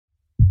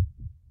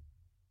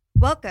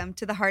Welcome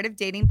to the Heart of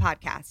Dating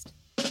podcast.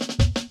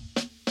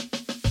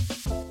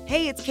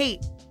 Hey, it's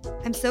Kate.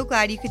 I'm so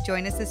glad you could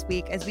join us this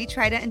week as we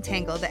try to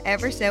untangle the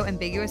ever so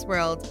ambiguous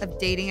world of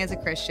dating as a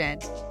Christian.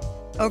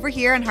 Over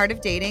here on Heart of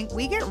Dating,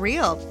 we get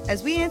real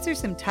as we answer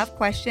some tough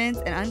questions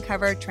and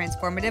uncover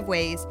transformative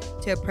ways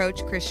to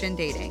approach Christian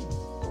dating.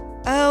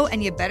 Oh,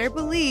 and you better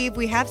believe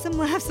we have some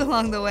laughs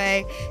along the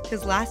way,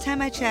 because last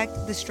time I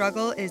checked, the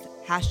struggle is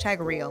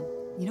 #real.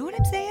 You know what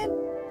I'm saying?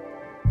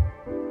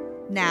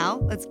 Now,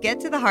 let's get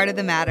to the heart of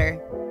the matter.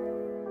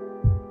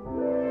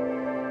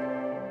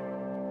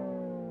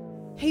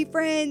 Hey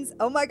friends,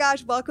 oh my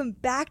gosh, welcome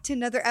back to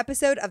another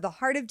episode of the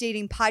Heart of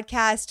Dating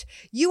podcast.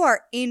 You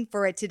are in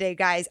for it today,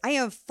 guys. I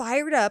am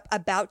fired up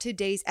about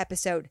today's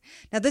episode.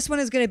 Now, this one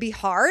is going to be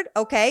hard,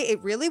 okay?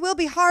 It really will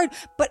be hard,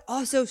 but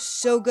also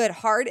so good.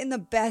 Hard in the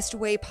best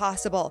way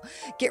possible.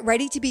 Get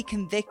ready to be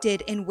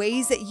convicted in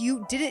ways that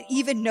you didn't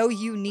even know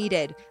you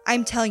needed.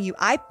 I'm telling you,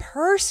 I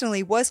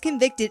personally was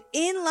convicted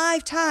in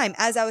live time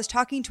as I was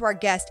talking to our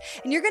guest,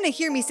 and you're going to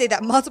hear me say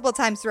that multiple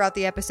times throughout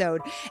the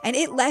episode, and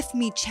it left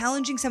me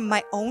challenging some of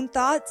my own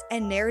thoughts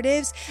and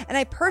narratives. And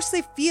I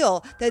personally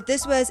feel that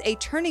this was a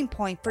turning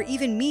point for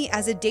even me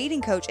as a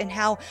dating coach and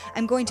how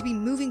I'm going to be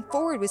moving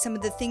forward with some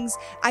of the things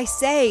I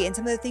say and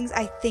some of the things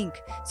I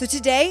think. So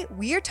today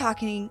we are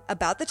talking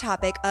about the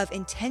topic of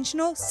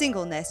intentional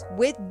singleness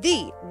with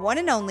the one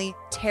and only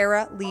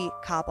Tara-Leigh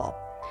Cobble.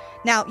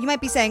 Now, you might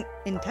be saying,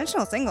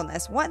 intentional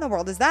singleness? What in the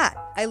world is that?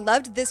 I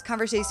loved this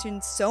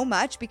conversation so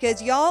much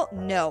because y'all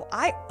know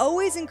I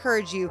always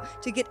encourage you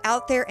to get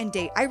out there and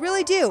date. I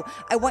really do.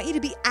 I want you to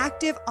be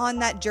active on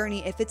that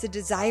journey if it's a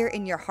desire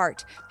in your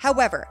heart.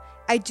 However,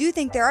 I do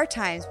think there are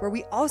times where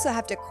we also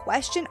have to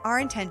question our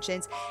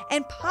intentions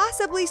and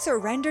possibly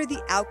surrender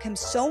the outcome,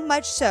 so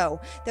much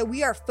so that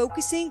we are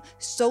focusing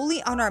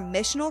solely on our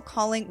missional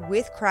calling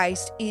with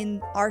Christ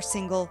in our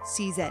single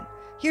season.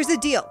 Here's the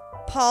deal.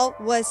 Paul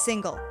was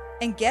single.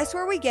 And guess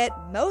where we get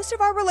most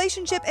of our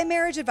relationship and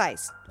marriage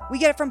advice? We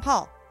get it from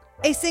Paul,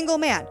 a single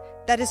man.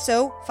 That is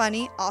so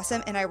funny,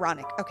 awesome, and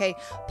ironic, okay?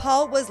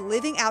 Paul was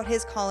living out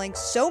his calling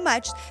so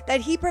much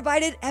that he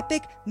provided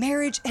epic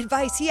marriage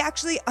advice. He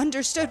actually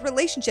understood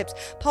relationships.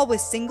 Paul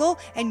was single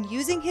and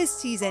using his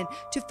season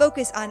to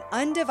focus on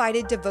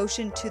undivided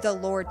devotion to the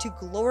Lord, to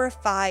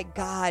glorify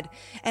God.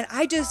 And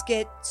I just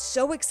get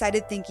so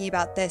excited thinking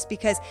about this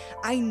because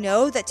I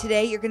know that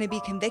today you're going to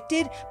be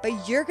convicted,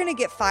 but you're going to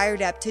get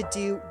fired up to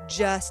do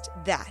just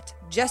that.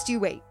 Just you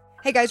wait.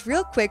 Hey guys,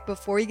 real quick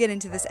before we get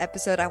into this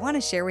episode, I want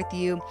to share with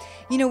you,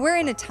 we're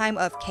in a time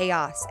of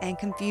chaos and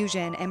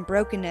confusion and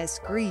brokenness,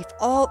 grief,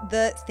 all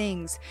the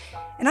things.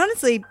 And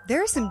honestly,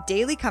 there are some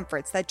daily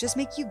comforts that just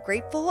make you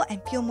grateful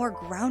and feel more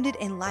grounded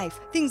in life.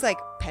 Things like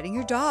petting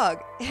your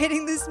dog,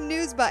 hitting the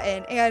snooze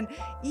button, and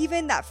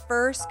even that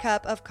first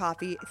cup of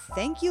coffee.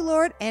 Thank you,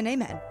 Lord, and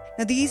amen.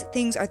 Now, these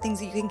things are things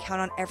that you can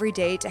count on every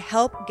day to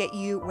help get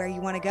you where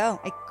you want to go.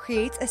 It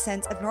creates a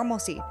sense of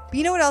normalcy. But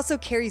you know what also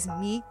carries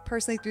me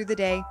personally through the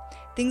day?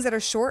 Things that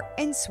are short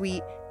and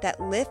sweet that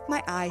lift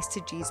my eyes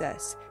to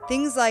Jesus.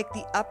 Things like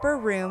the Upper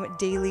Room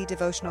Daily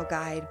Devotional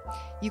Guide.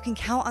 You can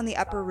count on the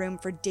Upper Room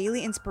for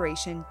daily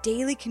inspiration,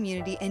 daily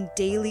community, and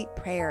daily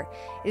prayer.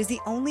 It is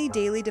the only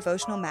daily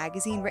devotional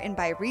magazine written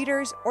by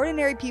readers,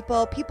 ordinary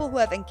people who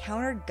have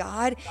encountered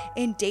God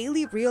in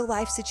daily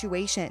real-life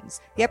situations.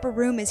 The Upper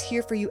Room is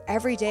here for you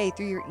every day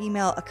through your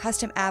email, a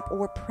custom app,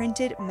 or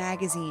printed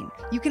magazine.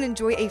 You can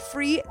enjoy a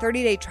free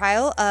 30-day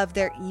trial of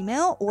their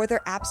email or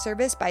their app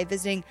service by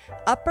visiting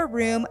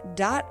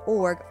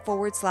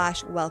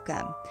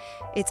upperroom.org/welcome.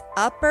 It's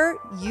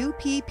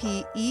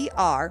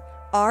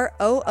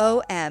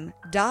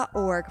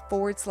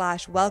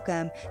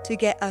upperroom.org/welcome to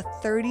get a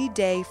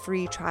 30-day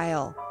free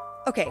trial.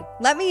 Okay,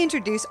 let me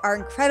introduce our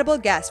incredible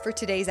guest for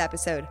today's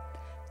episode.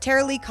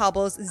 Tara-Leigh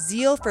Cobble's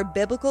zeal for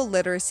biblical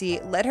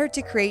literacy led her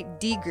to create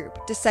D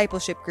Group,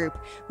 Discipleship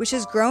Group, which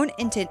has grown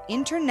into an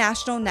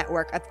international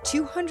network of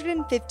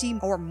 250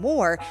 or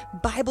more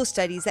Bible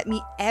studies that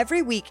meet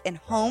every week in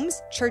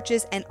homes,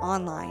 churches, and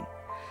online.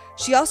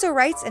 She also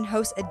writes and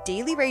hosts a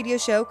daily radio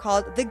show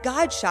called The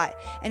God Shot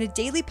and a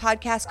daily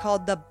podcast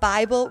called The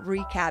Bible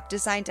Recap,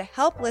 designed to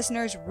help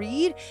listeners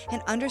read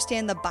and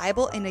understand the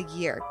Bible in a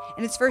year.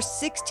 In its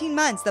first 16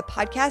 months, the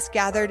podcast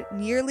gathered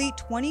nearly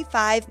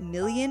 25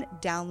 million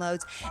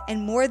downloads,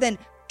 and more than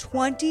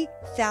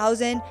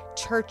 20,000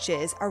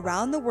 churches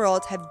around the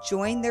world have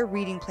joined their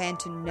reading plan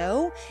to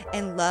know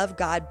and love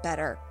God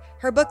better.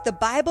 Her book, The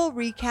Bible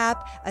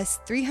Recap, a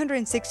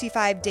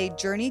 365-day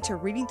journey to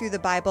reading through the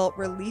Bible,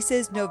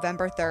 releases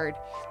November 3rd.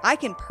 I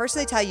can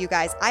personally tell you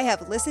guys, I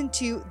have listened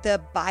to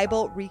The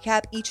Bible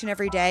Recap each and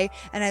every day,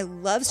 and I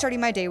love starting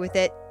my day with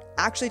it.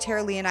 Actually,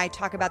 Tara-Leigh and I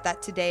talk about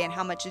that today and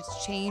how much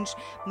it's changed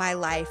my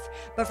life.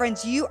 But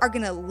friends, you are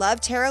going to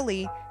love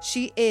Tara-Leigh.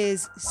 She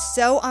is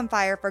so on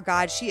fire for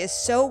God. She is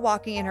so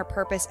walking in her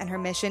purpose and her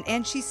mission,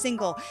 and she's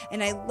single.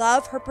 And I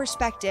love her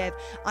perspective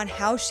on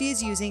how she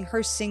is using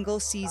her single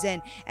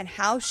season and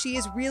how she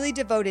is really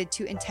devoted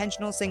to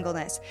intentional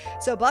singleness.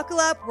 So buckle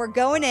up. We're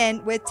going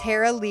in with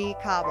Tara-Leigh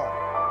Cobble.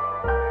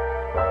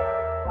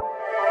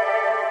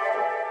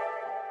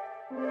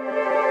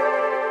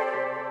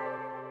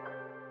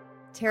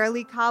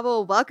 Tara-Leigh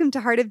Cobble. Welcome to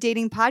Heart of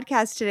Dating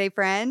podcast today,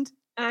 friend.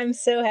 I'm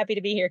so happy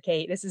to be here,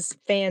 Kate. This is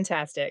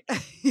fantastic.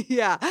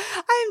 Yeah,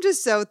 I'm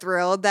just so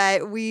thrilled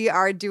that we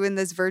are doing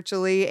this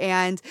virtually.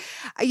 And,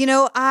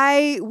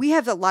 we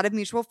have a lot of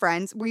mutual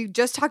friends. We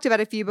just talked about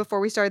a few before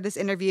we started this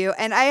interview.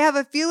 And I have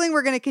a feeling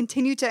we're going to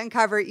continue to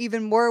uncover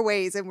even more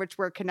ways in which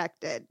we're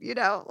connected,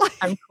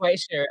 I'm quite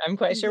sure. I'm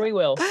quite sure we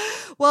will.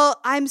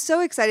 Well, I'm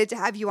so excited to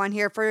have you on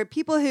here. For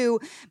people who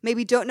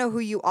maybe don't know who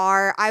you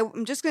are,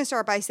 I'm just going to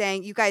start by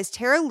saying, you guys,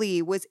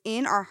 Tara-Leigh was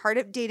in our Heart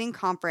of Dating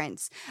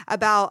conference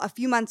about a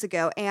few months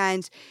ago.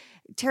 And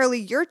Tara-Leigh,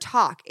 your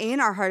talk in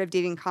our Heart of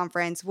Dating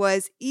conference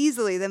was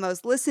easily the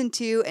most listened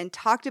to and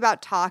talked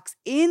about talks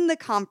in the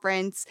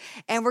conference.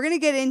 And we're going to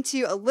get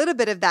into a little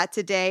bit of that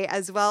today,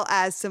 as well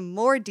as some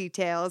more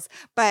details.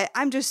 But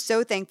I'm just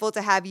so thankful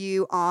to have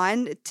you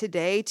on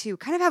today to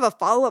kind of have a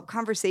follow-up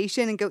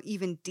conversation and go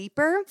even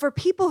deeper. For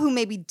people who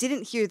maybe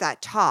didn't hear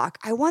that talk,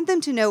 I want them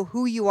to know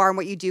who you are and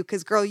what you do,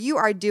 because girl, you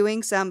are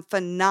doing some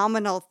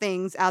phenomenal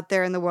things out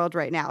there in the world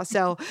right now.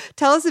 So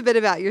tell us a bit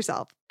about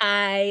yourself.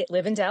 I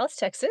live in Dallas,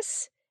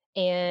 Texas,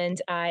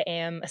 and I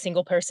am a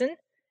single person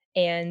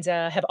and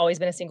have always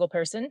been a single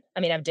person.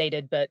 I mean, I've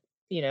dated, but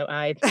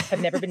I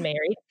have never been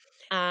married.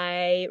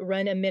 I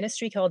run a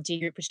ministry called D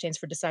Group, which stands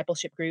for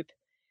Discipleship Group.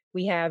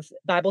 We have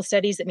Bible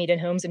studies that meet in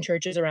homes and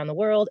churches around the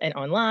world and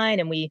online,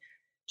 and we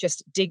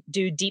just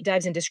do deep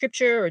dives into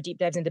scripture or deep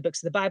dives into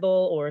books of the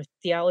Bible or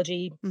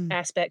theology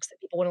aspects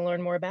that people want to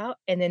learn more about.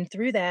 And then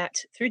through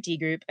D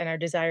Group and our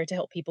desire to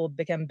help people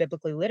become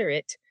biblically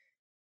literate,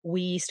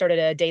 we started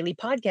a daily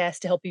podcast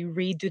to help you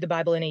read through the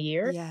Bible in a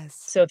year.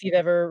 Yes. So if you've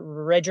ever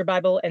read your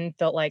Bible and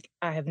felt like,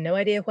 I have no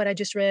idea what I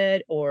just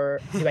read, or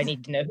do I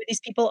need to know who these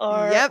people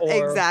are? Yep,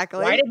 Or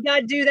exactly. why did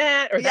God do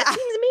that? Or that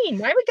seems mean.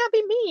 Why would God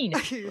be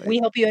mean? We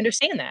help you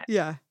understand that.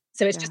 Yeah.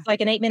 So it's just like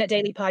an 8-minute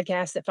daily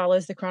podcast that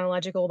follows the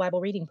chronological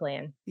Bible reading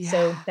plan. Yeah.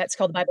 So that's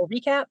called the Bible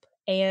Recap.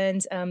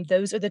 And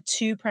those are the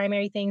two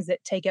primary things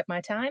that take up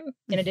my time,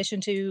 in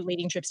addition to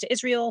leading trips to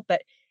Israel.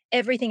 But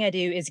everything I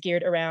do is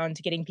geared around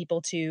getting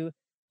people to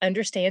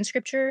understand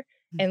scripture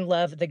and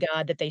love the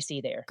God that they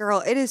see there.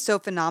 Girl, it is so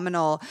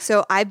phenomenal.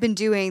 So I've been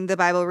doing the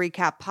Bible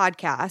Recap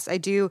podcast.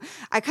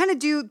 I kind of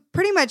do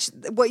pretty much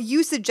what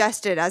you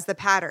suggested as the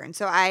pattern.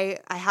 So I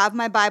have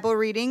my Bible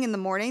reading in the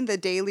morning, the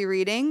daily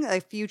reading,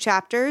 a few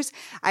chapters.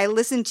 I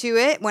listen to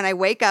it when I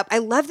wake up. I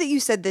love that you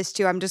said this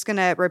too. I'm just going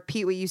to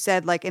repeat what you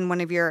said, like in one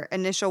of your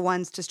initial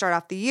ones to start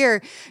off the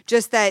year,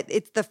 just that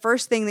it's the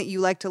first thing that you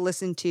like to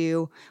listen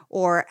to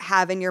or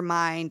have in your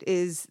mind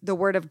is the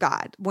word of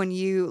God. When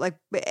you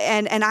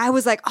and I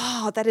was like, oh,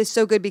 that is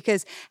so good,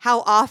 because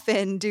how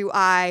often do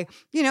I,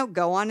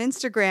 go on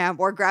Instagram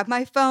or grab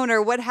my phone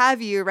or what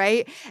have you,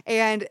 right?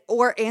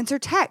 Or answer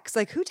texts,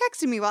 like who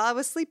texted me while I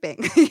was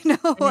sleeping,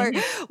 or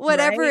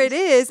whatever it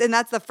is. And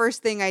that's the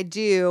first thing I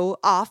do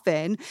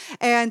often.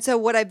 And so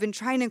what I've been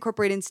trying to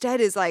incorporate instead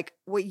is like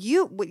what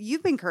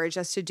you've encouraged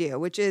us to do,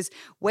 which is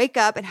wake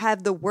up and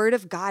have the word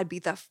of God be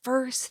the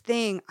first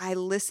thing I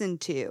listen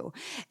to.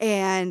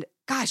 And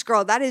gosh,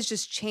 girl, that has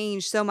just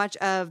changed so much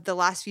of the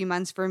last few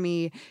months for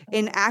me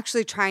in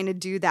actually trying to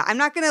do that. I'm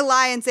not going to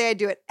lie and say I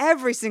do it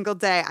every single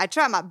day. I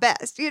try my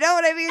best. You know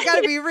what I mean? You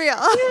got to be real.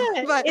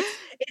 Yeah, But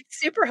it's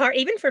super hard.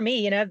 Even for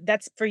me,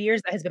 that's for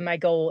years, that has been my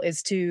goal,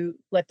 is to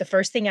let the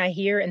first thing I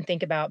hear and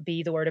think about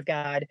be the word of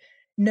God.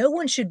 No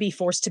one should be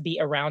forced to be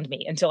around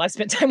me until I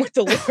spent time with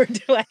the Lord.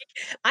 Like,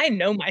 I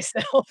know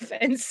myself.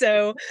 And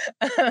so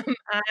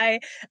I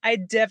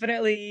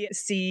definitely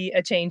see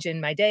a change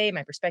in my day,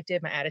 my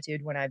perspective, my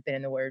attitude when I've been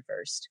in the word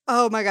first.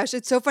 oh my gosh,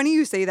 it's so funny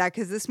you say that,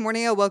 because this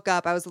morning I woke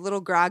up, I was a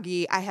little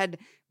groggy.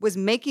 Was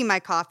making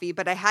my coffee,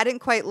 but I hadn't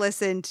quite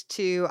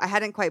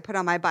put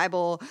on my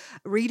Bible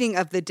reading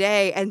of the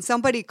day. And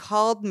somebody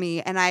called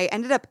me and I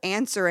ended up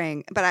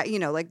answering, but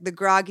the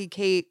groggy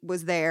Kate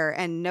was there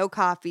and no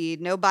coffee,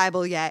 no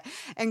Bible yet.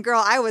 And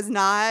girl, I was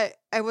not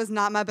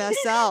my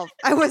best self.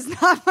 I was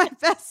not my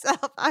best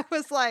self. I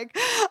was like,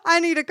 I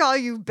need to call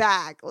you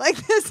back. Like,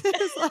 this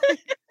is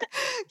like,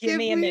 Give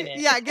me a minute.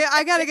 Yeah,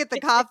 I got to get the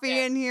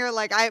coffee in here.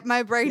 Like,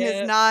 my brain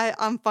is not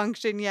on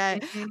function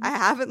yet. I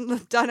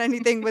haven't done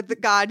anything with the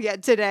God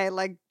yet today.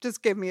 Like,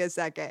 just give me a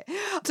second.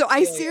 So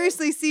I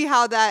seriously see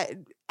how that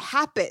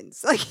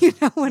happens. Like,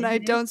 when I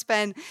don't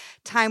spend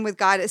time with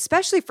God,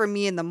 especially for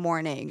me in the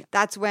morning,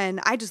 that's when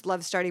I just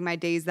love starting my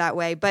days that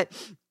way. But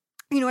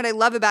what I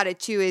love about it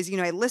too is,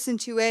 I listen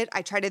to it.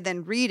 I try to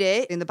then read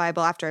it in the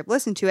Bible after I've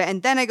listened to it.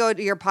 And then I go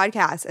to your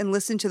podcast and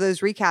listen to those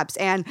recaps.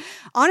 And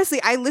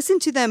honestly, I listen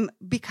to them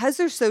because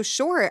they're so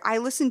short. I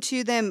listen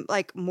to them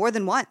like more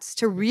than once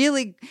to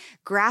really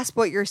grasp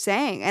what you're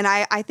saying. And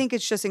I think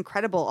it's just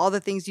incredible, all the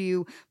things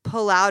you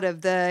pull out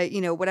of the,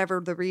 whatever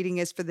the reading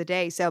is for the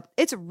day. So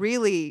it's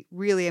really,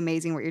 really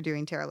amazing what you're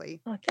doing,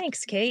 Tara-Leigh. Oh,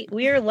 thanks, Kate.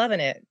 We are loving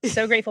it.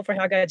 So grateful for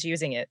how God's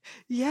using it.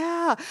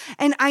 Yeah.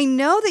 And I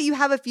know that you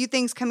have a few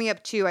things coming up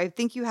too. I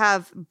think you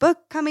have a book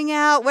coming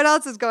out. What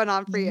else is going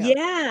on for you?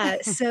 Yeah.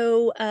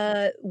 So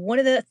one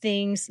of the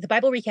things, the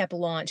Bible Recap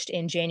launched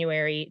in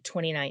January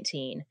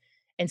 2019.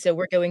 And so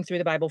we're going through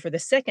the Bible for the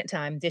second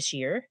time this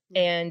year,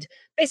 and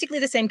basically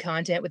the same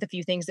content with a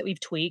few things that we've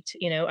tweaked.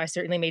 I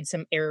certainly made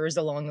some errors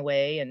along the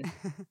way, and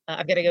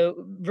I've got to go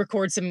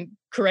record some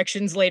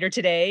corrections later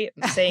today,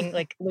 saying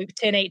like Luke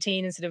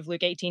 10:18 instead of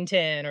Luke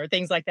 18:10 or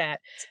things like that.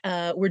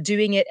 We're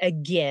doing it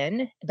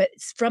again, but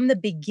it's from the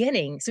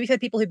beginning. So we've had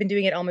people who've been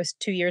doing it almost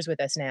 2 years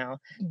with us now.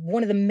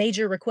 One of the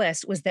major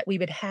requests was that we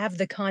would have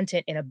the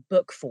content in a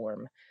book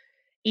form,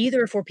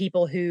 either for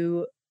people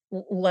who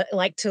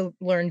like to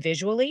learn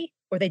visually,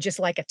 or they just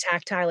like a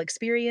tactile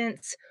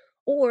experience,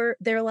 or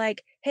they're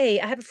like, "Hey,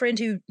 I have a friend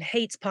who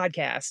hates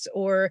podcasts,"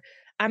 or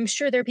I'm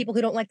sure there are people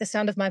who don't like the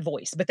sound of my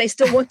voice, but they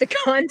still want the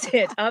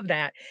content of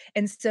that.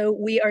 And so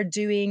we are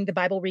doing the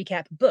Bible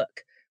recap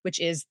book, which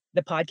is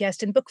the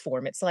podcast in book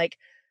form. It's like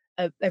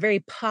a very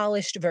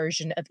polished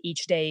version of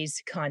each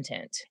day's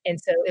content.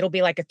 And so it'll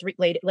be like a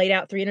laid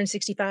out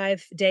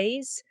 365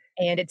 days,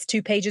 and it's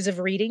 2 pages of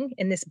reading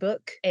in this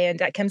book, and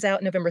that comes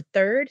out November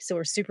 3rd, so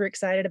we're super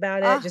excited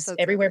about it, Oh, just that's so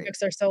everywhere great.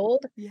 books are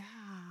sold, Yeah.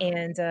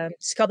 and,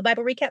 it's called the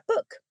Bible Recap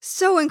Book.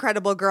 So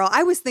incredible, girl.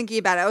 I was thinking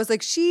about it. I was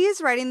like, she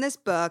is writing this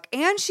book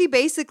and she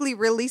basically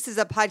releases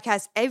a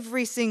podcast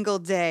every single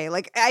day.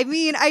 Like, I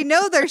mean, I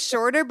know they're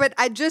shorter, but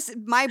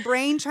my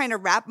brain trying to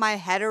wrap my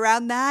head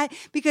around that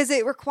because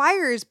it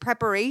requires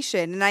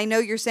preparation. And I know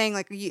you're saying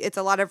like it's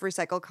a lot of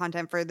recycled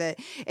content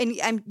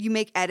and you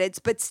make edits,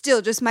 but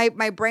still just my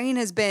brain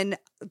has been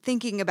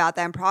thinking about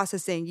that and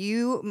processing.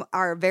 You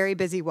are a very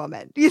busy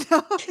woman, you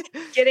know?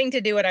 Getting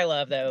to do what I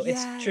love, though,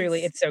 Yes.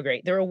 it's so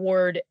great. The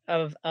reward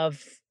of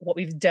what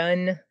we've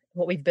done,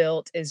 what we've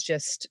built is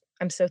just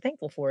I'm so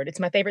thankful for it. It's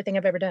my favorite thing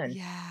I've ever done.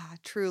 Yeah,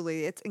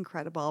 truly. It's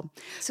incredible.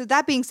 So,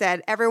 that being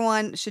said,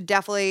 everyone should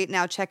definitely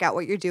now check out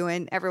what you're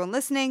doing. Everyone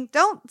listening,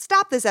 don't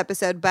stop this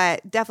episode,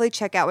 but definitely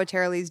check out what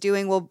Tara-Leigh's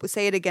doing. We'll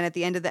say it again at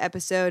the end of the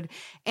episode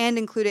and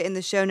include it in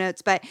the show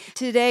notes. But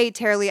today,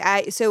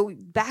 Tara-Leigh, so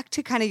back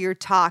to kind of your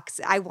talks,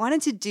 I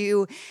wanted to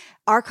do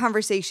our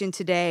conversation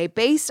today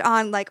based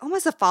on like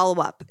almost a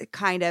follow-up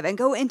kind of and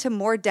go into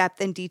more depth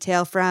and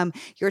detail from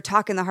your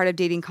talk in the Heart of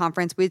Dating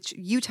conference, which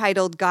you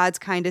titled God's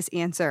Kindest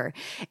Answer.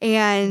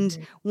 And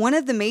Mhm, one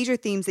of the major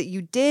themes that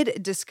you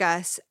did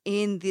discuss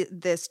in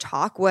this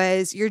talk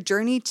was your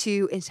journey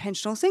to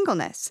intentional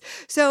singleness.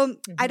 So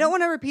I don't mhm.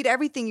 want to repeat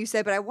everything you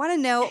said, but I want to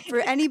know for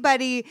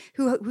anybody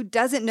who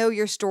doesn't know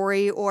your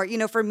story, or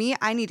for me,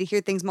 I need to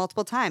hear things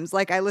multiple times.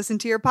 Like I listen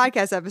to your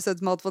podcast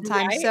episodes multiple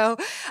times. Right? So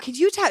could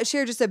you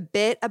share just a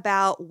bit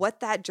about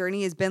what that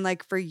journey has been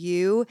like for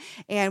you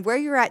and where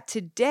you're at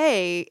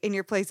today in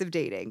your place of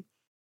dating?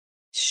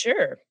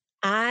 Sure.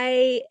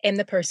 I am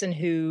the person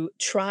who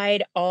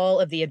tried all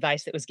of the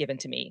advice that was given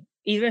to me,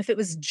 even if it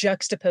was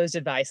juxtaposed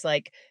advice.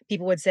 Like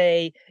people would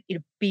say,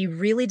 be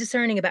really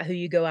discerning about who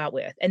you go out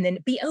with, and then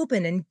be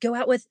open and go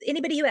out with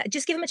anybody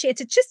just give them a chance.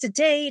 It's just a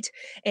date,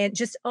 and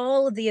just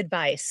all of the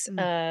advice.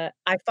 Mm.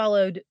 I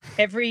followed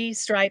every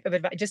stripe of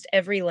advice, just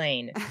every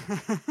lane,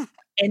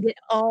 and it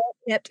all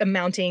kept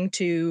amounting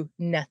to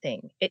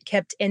nothing. It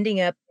kept ending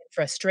up in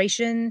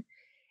frustration,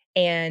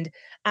 and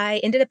I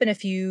ended up in a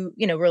few,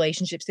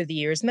 relationships through the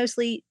years,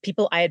 mostly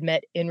people I had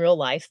met in real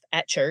life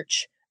at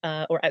church,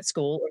 or at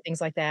school or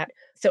things like that.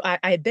 So I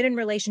had been in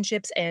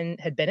relationships and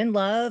had been in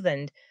love,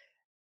 and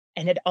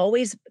had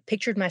always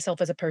pictured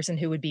myself as a person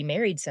who would be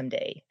married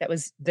someday. That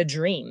was the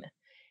dream.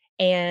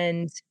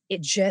 And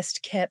it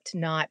just kept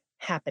not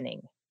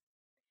happening.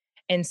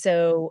 And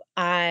so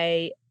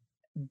I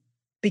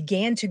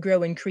began to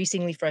grow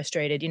increasingly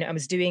frustrated. I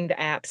was doing the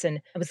apps,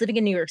 and I was living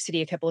in New York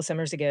City a couple of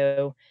summers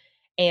ago,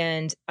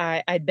 and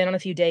I'd been on a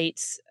few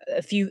dates,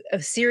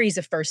 a series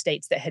of first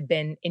dates that had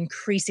been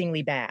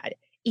increasingly bad,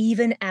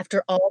 even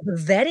after all the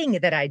vetting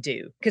that I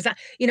do. Because I've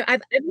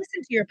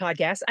listened to your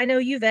podcast. I know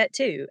you vet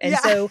too, and Yeah.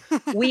 so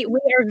we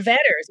are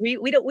vetters.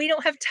 We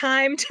don't have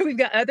time to. We've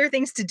got other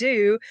things to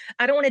do.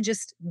 I don't want to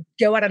just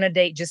go out on a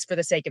date just for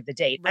the sake of the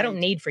date. I don't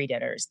Right. need free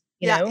dinners,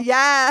 Yeah,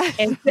 yeah.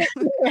 and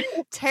and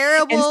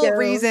Terrible so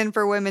reason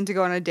for women to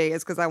go on a date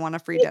is because I want a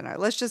free dinner.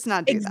 Let's just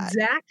not do that.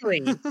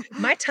 exactly.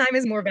 My time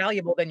is more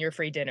valuable than your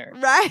free dinner.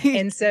 Right.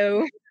 And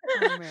so,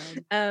 Oh,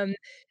 man. um,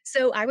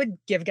 so I would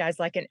give guys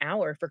like an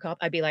hour for coffee.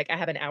 I'd be like, I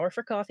have an hour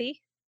for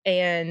coffee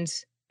and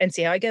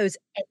see how it goes.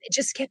 And it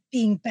just kept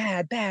being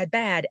bad, bad,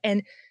 bad.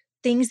 And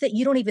things that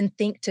you don't even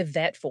think to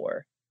vet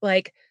for.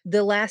 Like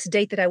the last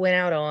date that I went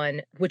out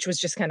on, which was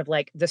just kind of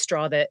like the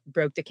straw that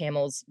broke the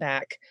camel's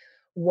back,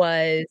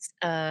 was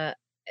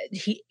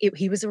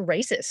he was a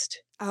racist.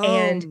 Oh,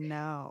 And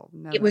no.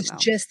 No, it no, was no.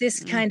 just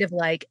this Mm. kind of,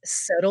 like,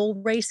 subtle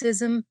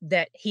racism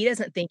that he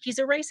doesn't think he's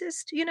a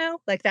racist,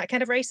 like, that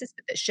kind of racist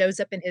that shows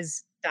up in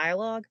his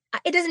dialogue.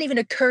 It doesn't even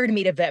occur to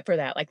me to vet for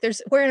that, like,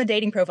 we're in a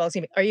dating profile, it's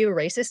gonna be, "Are you a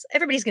racist?"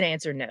 Everybody's gonna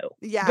answer no,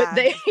 but Yeah,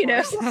 they of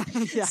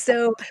course. Yeah.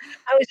 So,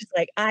 I was just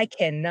like, "I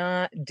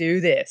cannot do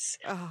this,"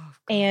 Oh,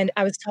 and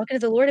God. I was talking to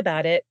the Lord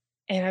about it,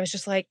 and I was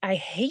just like, "I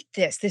hate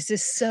this, this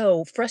is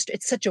so frustrating.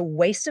 It's such a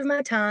waste of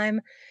my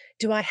time.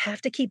 Do I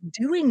have to keep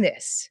doing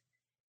this?"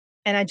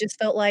 And I just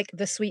felt like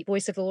the sweet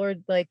voice of the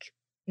Lord, like,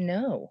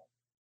 "No."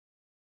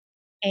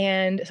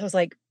 And so I was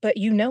like, "But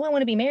you know I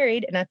wanna be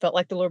married," and I felt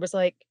like the Lord was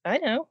like, "I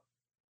know."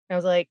 I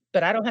was like,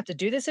 "But I don't have to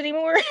do this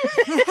anymore?"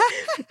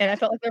 And I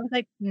felt like the Lord was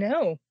like,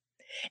 "No."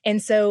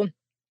 And so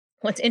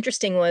what's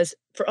interesting was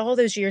for all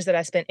those years that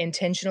I spent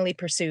intentionally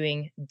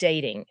pursuing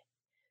dating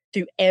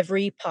through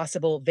every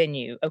possible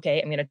venue,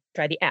 okay, I'm gonna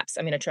try the apps,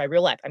 I'm gonna try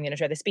real life, I'm gonna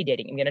try the speed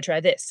dating, I'm gonna try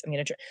this, I'm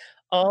gonna try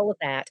all of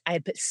that. I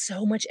had put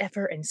so much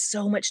effort and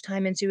so much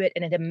time into it,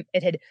 and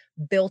it had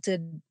built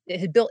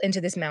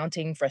into this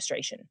mounting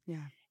frustration.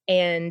 Yeah.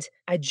 And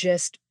I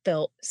just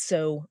felt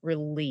so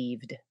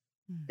relieved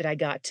Mm. that I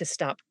got to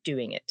stop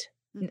doing it.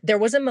 Mm. There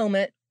was a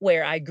moment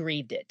where I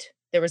grieved it.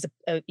 There was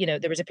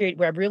there was a period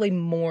where I really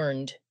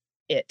mourned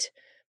it,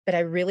 but I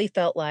really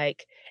felt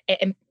like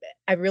and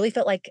I really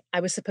felt like I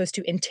was supposed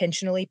to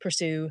intentionally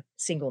pursue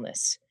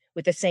singleness.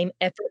 With the same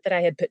effort that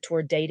I had put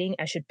toward dating,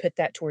 I should put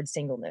that towards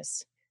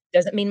singleness.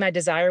 Doesn't mean my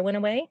desire went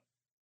away.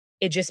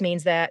 It just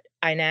means that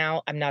I'm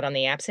not on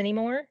the apps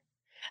anymore.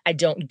 I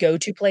don't go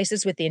to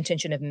places with the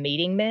intention of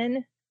meeting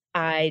men.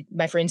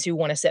 My friends who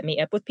wanna set me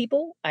up with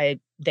people, I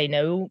they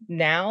know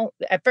now.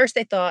 At first,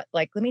 they thought,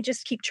 like, "Let me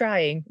just keep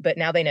trying," but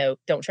now they know,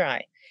 "Don't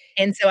try."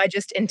 And so I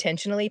just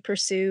intentionally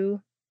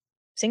pursue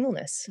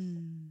singleness,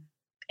 Mm.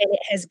 and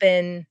it has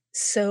been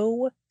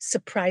so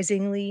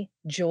surprisingly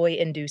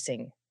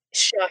joy-inducing,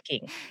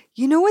 shocking.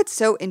 You know what's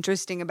so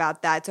interesting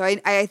about that? So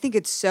I think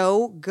it's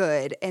so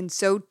good and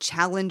so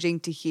challenging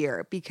to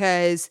hear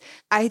because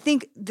I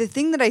think the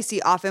thing that I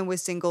see often with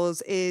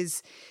singles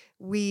is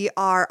we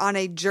are on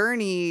a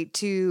journey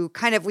to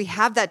kind of we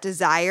have that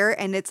desire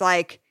and it's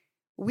like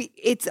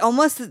it's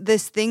almost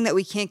this thing that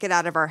we can't get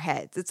out of our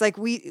heads. It's like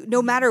we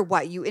no Mhm. matter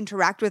what, you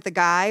interact with a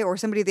guy or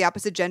somebody of the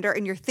opposite gender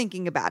and you're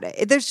thinking about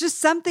it. There's just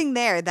something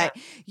there Yeah. that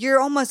you're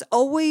almost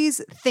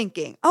always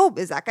thinking, "Oh,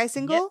 is that guy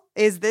Yep. single?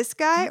 Is this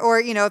guy?" Mhm. Or,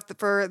 if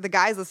for the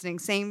guys listening,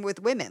 same with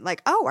women.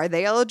 Like, "Oh, are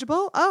they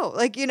eligible? Oh,"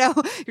 like,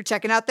 you're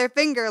checking out their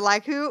finger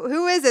like,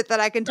 "Who is it that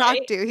I can talk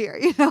Right? to here?"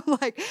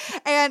 Like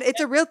and it's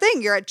Yep. a real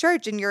thing. You're at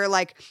church and you're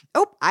like,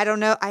 "Oh, I don't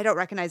know. I don't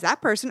recognize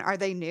that person. Are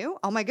they new?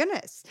 Oh my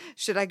goodness.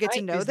 Should I get to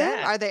Right, know who's them?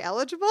 that? Are they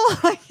eligible?"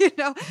 Like,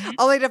 Mhm.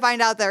 only to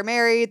find out they're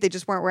married. They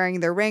just weren't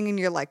wearing their ring and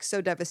you're like so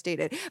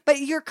devastated. But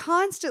you're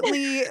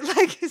constantly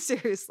like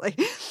seriously.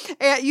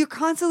 And you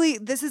constantly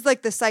this is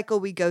like the cycle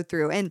we go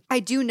through. And I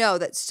do know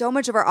that so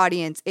much of our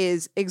audience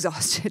is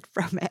exhausted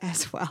from it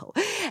as well.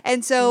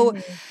 And so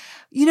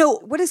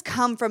Mhm. what has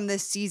come from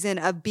this season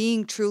of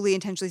being truly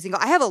intentionally single?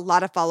 I have a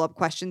lot of follow-up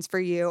questions for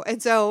you.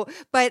 And so,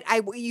 but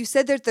you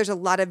said that there's a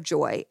lot of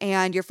joy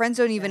and your friends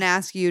don't even Yeah.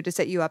 ask you to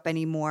set you up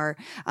anymore.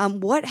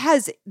 What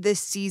has this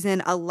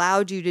season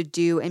allowed you to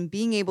do in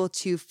being able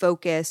to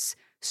focus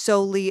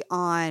solely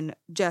on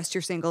just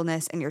your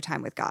singleness and your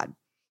time with God?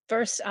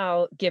 First,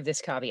 I'll give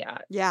this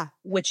caveat, Yeah.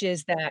 which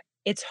is that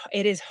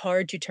it is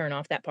hard to turn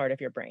off that part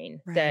of your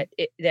brain Right.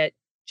 that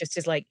just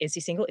is like, "Is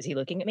he single? Is he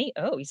looking at me?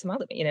 Oh, he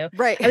smiled at me," you know?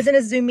 Right. I was in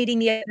a Zoom meeting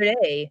the other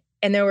day,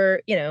 and there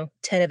were,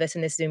 10 of us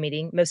in this Zoom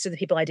meeting, most of the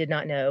people I did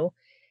not know,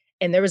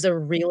 and there was a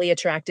really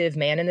attractive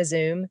man in the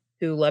Zoom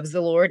who loves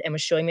the Lord and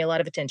was showing me a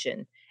lot of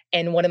attention,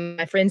 and one of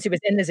my friends who was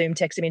in the Zoom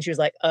texted me, and she was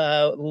like,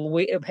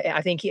 we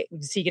I think he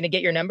is he gonna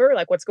get your number?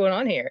 Like, what's going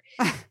on here?"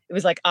 It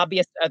was, like,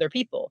 obvious to other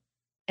people,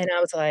 and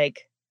I was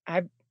like,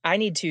 "I I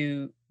need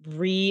to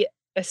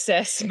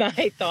reassess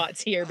my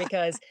thoughts here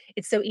because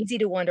it's so easy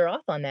to wander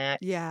off on that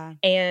Yeah.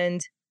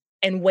 and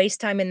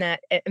waste time in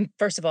that." And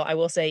first of all, I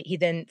will say he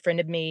then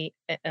friended me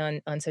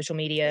on social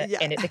media, Yeah.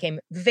 and it became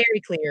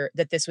very clear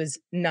that this was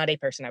not a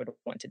person I would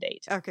want to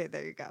date. Okay,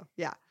 there you go.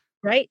 Yeah.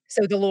 Right?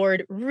 So the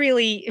Lord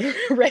really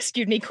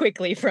rescued me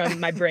quickly from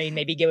my brain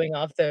maybe going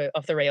off the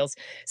rails.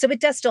 So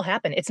it does still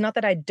happen. It's not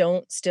that I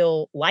don't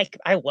still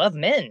I love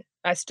men.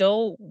 I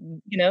still,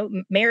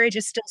 marriage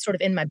is still sort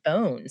of in my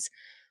bones,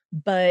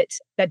 but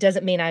that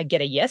doesn't mean I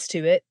get a yes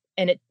to it,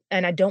 and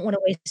I don't wanna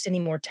waste any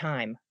more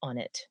time on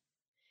it.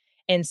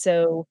 And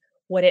so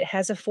what it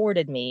has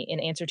afforded me, in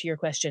answer to your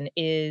question,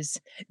 is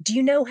do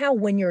you know how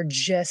when you're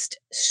just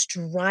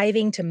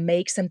striving to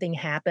make something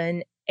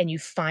happen and you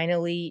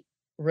finally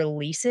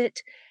release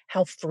it,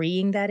 how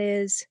freeing that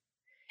is?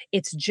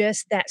 It's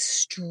just that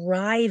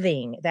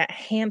striving, that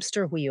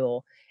hamster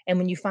wheel, and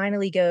when you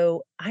finally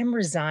go, "I'm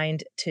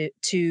resigned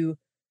to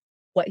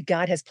what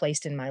God has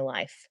placed in my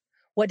life.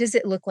 What does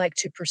it look like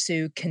to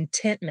pursue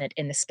contentment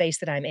in the space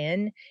that I'm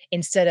in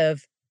instead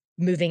of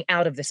moving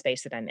out of the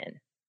space that I'm in?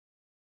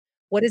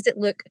 What does it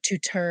look to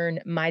turn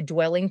my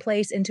dwelling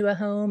place into a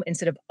home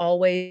instead of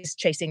always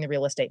chasing the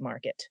real estate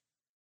market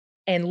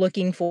and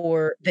looking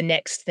for the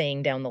next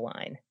thing down the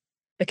line?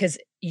 Because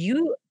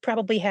you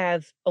probably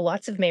have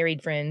lots of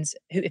married friends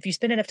who, if you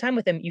spend enough time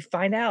with them, you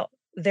find out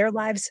their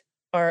lives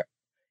are,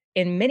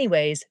 in many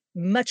ways,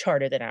 much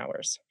harder than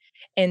ours.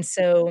 And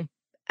so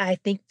I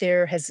think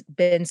there has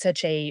been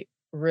such a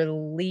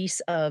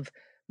release of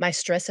my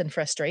stress and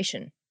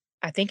frustration.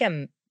 I think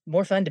I'm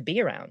more fun to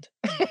be around.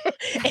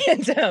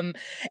 And,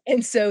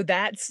 and so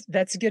that's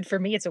good for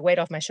me, it's a weight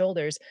off my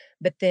shoulders,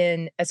 but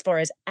then as far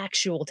as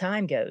actual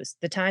time goes,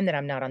 the time that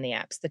I'm not on the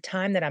apps, the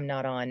time that I'm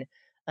not on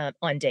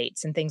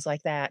dates and things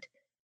like that,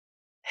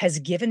 has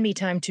given me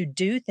time to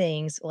do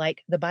things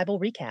like the Bible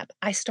recap.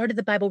 I started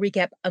the Bible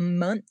recap a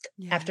month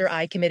after Yes.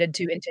 I committed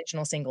to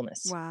intentional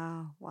singleness.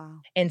 Wow.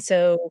 Wow. And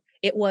so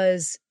it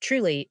was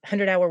truly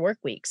 100-hour work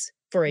weeks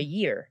for a Mm.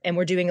 year, and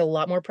we're doing a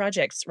lot more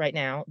projects right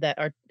now that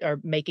are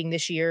making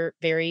this year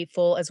very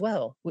full as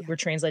well. Yeah. We're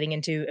translating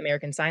into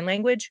American Sign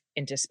Language,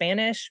 into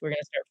Spanish. We're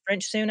gonna start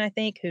French soon, I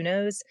think, who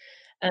knows?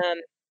 Um,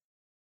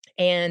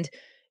 and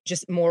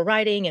just more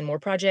writing and more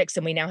projects,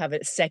 and we now have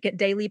a second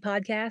daily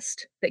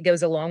podcast that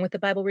goes along with the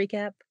Bible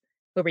recap,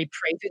 where we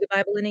pray through the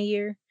Bible in a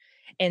year,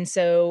 and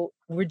so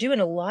we're doing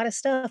a lot of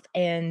stuff,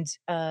 and,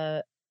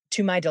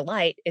 to my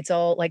delight, it's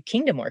all, like,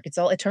 kingdom work, it's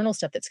all eternal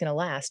stuff that's gonna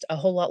last a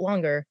whole lot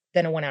longer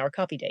than a one-hour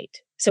coffee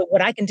date. So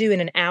what I can do in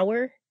an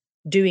hour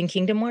doing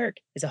kingdom work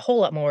is a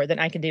whole lot more than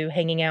I can do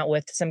hanging out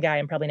with some guy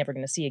I'm probably never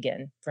gonna see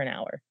again for an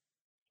hour,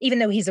 even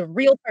though he's a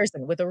real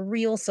person with a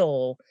real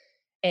soul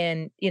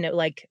and,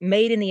 like,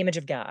 made in the image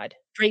of God.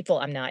 Grateful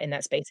I'm not in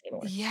that space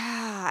anymore.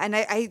 Yeah, and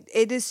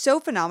it is so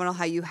phenomenal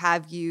how you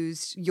have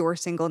used your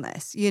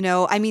singleness,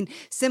 I mean,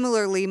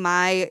 similarly,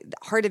 my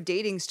heart of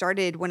dating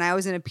started when I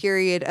was in a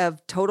period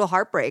of total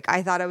heartbreak.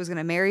 I thought I was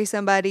gonna marry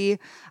somebody.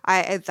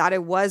 I thought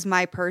it was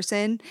my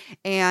person,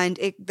 and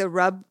the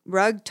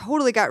rug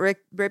totally got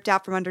ripped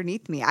out from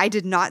underneath me. I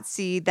did not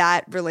see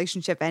that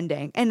relationship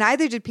ending, and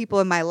neither did people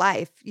in my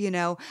life.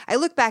 I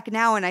look back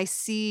now and I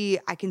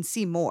can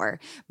see more,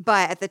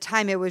 but at the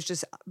time it was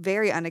just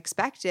very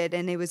unexpected,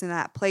 and it was in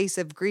that place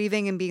of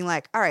grieving and being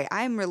like, all right,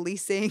 I'm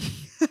releasing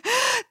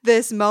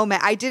this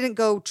moment. I didn't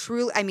go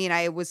truly, I mean,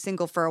 I was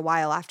single for a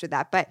while after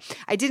that, but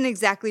I didn't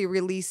exactly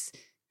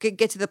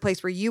get to the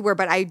place where you were,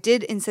 but I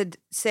did instead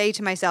say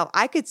to myself,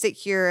 I could sit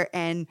here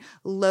and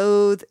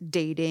loathe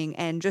dating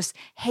and just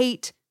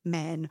hate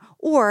men,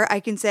 or I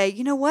can say,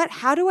 you know what?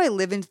 How do I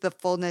live into the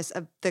fullness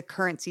of the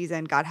current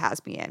season God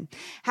has me in?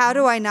 How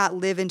do Mhm. I not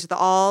live into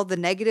all the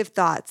negative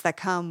thoughts that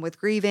come with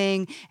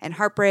grieving and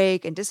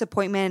heartbreak and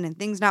disappointment and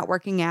things not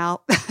working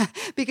out?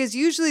 Because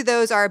usually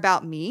those are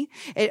about me,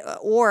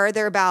 or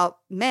they're about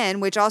men,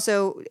 which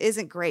also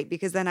isn't great,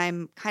 because then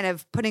I'm kind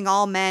of putting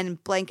all men,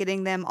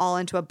 blanketing them all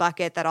into a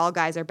bucket that all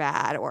guys are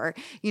bad, or,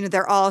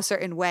 they're all a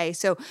certain way.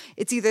 So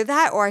it's either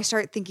that, or I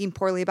start thinking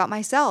poorly about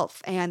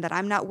myself and that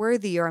I'm not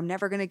worthy, or I'm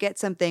never going to get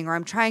something, or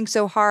I'm trying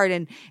so hard.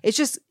 And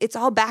it's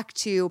all back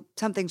to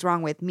something's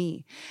wrong with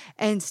me,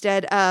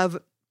 instead of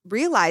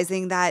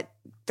realizing that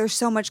there's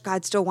so much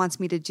God still wants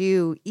me to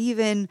do,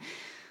 even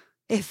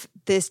if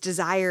this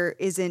desire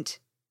isn't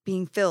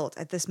being filled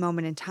at this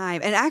moment in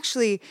time. And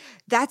actually,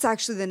 that's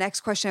actually the next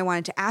question I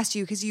wanted to ask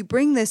you, because you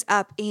bring this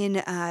up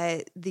in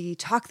the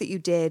talk that you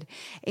did.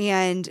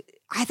 And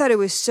I thought it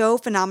was so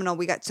phenomenal.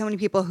 We got so many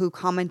people who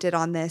commented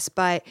on this,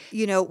 but,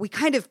 we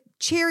kind of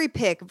cherry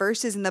pick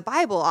verses in the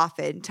Bible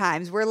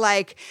oftentimes. We're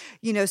like,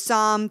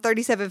 Psalm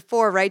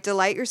 37:4, right?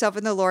 Delight yourself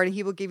in the Lord and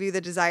he will give you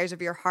the desires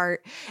of your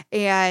heart.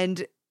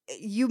 And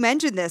you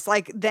mentioned this,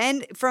 like,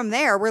 then from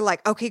there, we're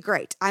like, okay,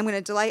 great. I'm going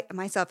to delight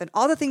myself in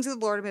all the things of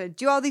the Lord. I'm going to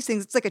do all these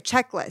things. It's like a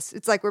checklist.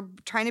 It's like we're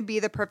trying to be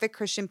the perfect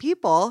Christian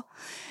people.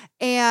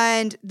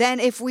 And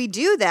then if we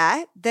do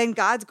that, then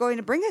God's going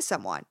to bring us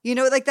someone,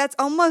 like that's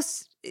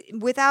almost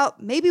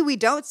without, maybe we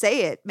don't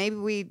say it.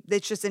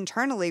 It's just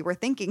internally we're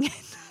thinking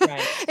it.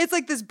 Right. It's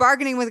like this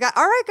bargaining with God.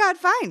 All right, God,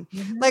 fine.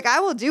 Mhm. Like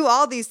I will do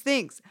all these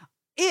things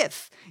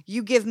if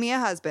you give me a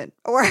husband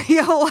or a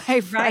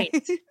wife, right?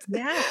 Right.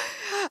 Yeah.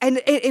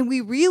 And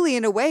we really,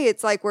 in a way,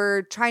 it's like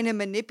we're trying to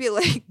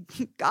manipulate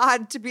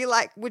God to be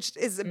like, which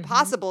is Mhm.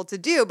 impossible to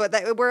do, but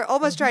that we're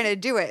almost Mhm. trying to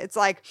do it. It's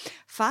like,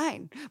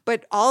 fine,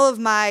 but all of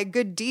my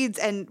good deeds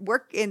and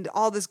work and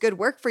all this good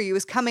work for you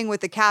is coming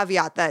with the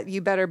caveat that you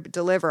better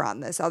deliver on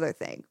this other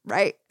thing,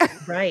 right?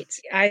 Right.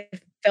 I've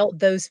felt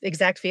those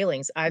exact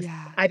feelings. I've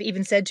Yeah. I've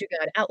even said to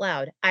God out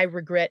loud, "I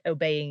regret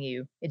obeying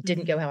you. It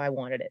didn't go Mhm. how I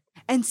wanted it."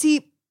 And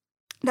see,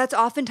 that's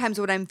oftentimes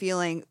what I'm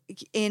feeling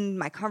in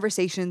my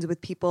conversations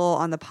with people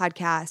on the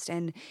podcast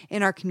and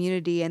in our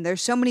community. And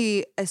there's so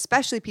many,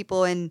 especially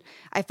people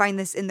I find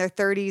this in their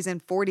 30s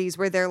and 40s,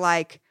 where they're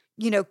like,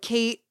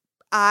 Kate,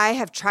 I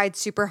have tried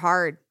super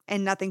hard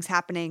and nothing's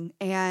happening.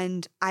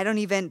 And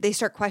they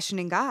start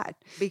questioning God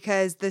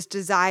because this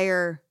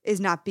desire is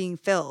not being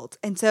filled.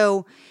 And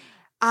so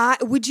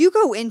would you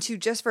go into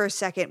just for a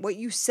second what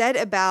you said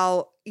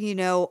about,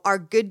 our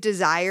good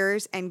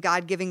desires and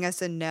God giving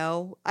us a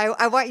no?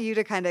 I want you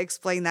to kind of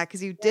explain that,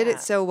 because you did it Yeah.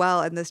 so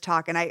well in this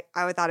talk. And I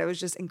thought it was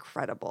just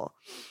incredible.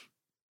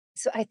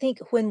 So I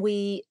think when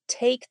we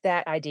take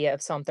that idea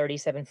of Psalm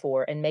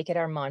 37:4 and make it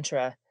our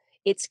mantra,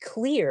 it's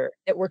clear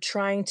that we're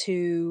trying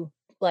to,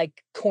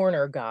 like,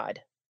 corner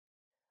God.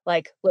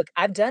 Like, "Look,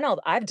 I've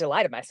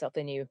delighted myself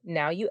in you.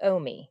 Now you owe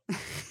me."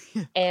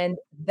 And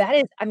that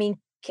is, I mean,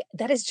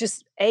 that is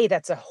just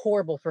that's a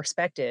horrible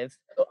perspective.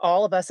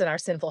 All of us in our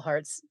sinful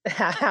hearts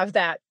have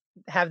that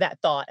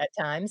thought at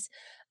times,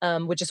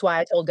 which is why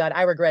I told God,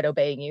 "I regret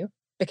obeying you,"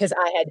 because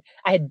I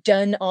had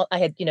done all I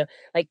had,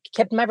 like,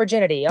 kept my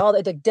virginity, all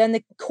the done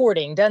the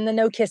courting, done the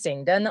no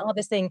kissing, done all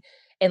this thing,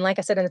 and like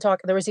I said in the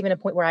talk, there was even a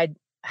point where I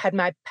had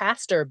my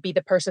pastor be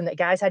the person that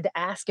guys had to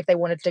ask if they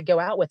wanted to go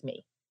out with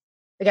me.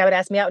 The guy would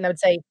ask me out and I would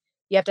say,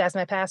 "You have to ask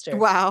my pastor,"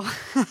 Wow.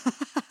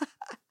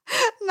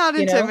 Not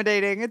you know?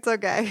 intimidating. It's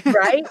okay.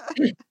 Right?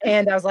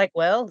 And I was like,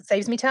 "Well, it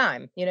saves me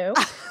time," you know?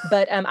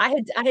 But,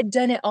 I had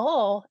done it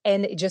all,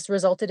 and it just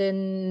resulted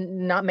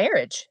in not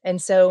marriage,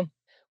 and so,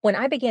 when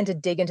I began to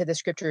dig into the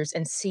scriptures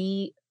and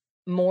see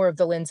more of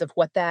the lens of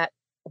what that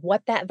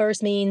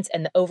verse means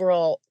and the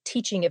overall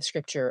teaching of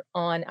scripture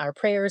on our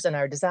prayers and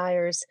our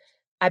desires,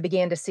 I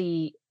began to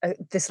see,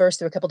 this verse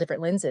through a couple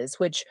different lenses,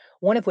 which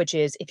one of which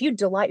is, if you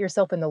delight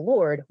yourself in the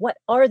Lord, what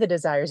are the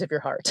desires of your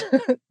heart?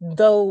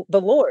 The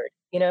Lord,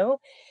 you know?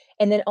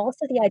 And then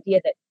also the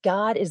idea that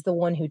God is the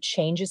one who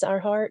changes our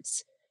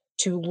hearts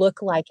to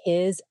look like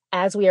His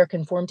as we are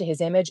conformed to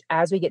His image,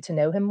 as we get to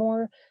know Him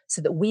more,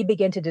 so that we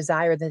begin to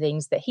desire the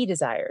things that He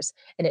desires.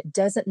 And it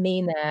doesn't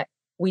mean that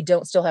we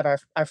don't still have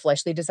our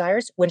fleshly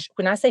desires. When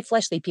I say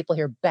fleshly, people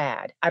hear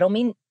bad. I don't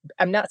mean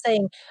I'm not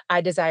saying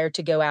I desire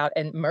to go out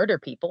and murder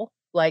people.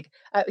 Like,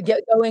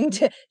 going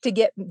to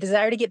get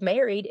desire to get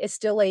married is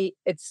still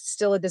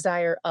a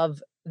desire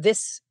of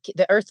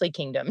the earthly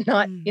kingdom,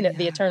 not, the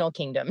Yeah. eternal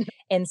kingdom.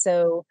 And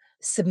so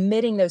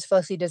submitting those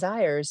fleshly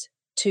desires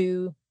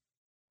to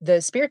the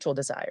spiritual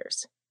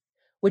desires,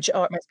 which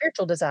are my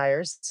spiritual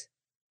desires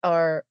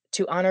are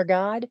to honor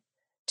God,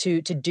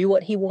 to do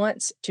what He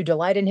wants, to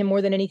delight in Him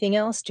more than anything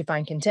else, to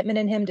find contentment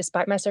in Him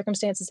despite my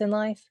circumstances in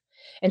life.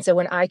 And so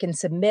when I can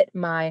submit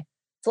my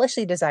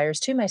fleshly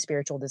desires to my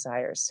spiritual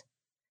desires,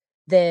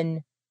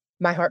 then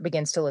my heart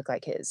begins to look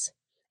like His.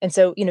 And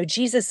so,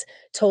 Jesus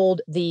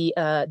told the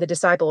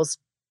disciples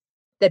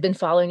that'd been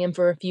following Him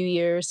for a few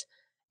years,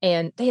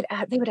 and they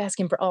would ask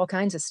Him for all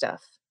kinds of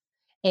stuff.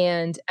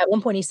 And at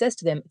one point, He says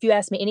to them, "If you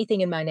ask me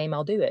anything in my name,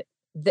 I'll do it."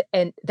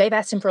 And they've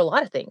asked Him for a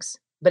lot of things,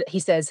 but He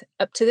says,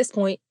 "Up to this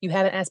point, you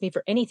haven't asked me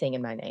for anything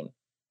in my name."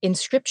 In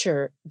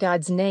Scripture,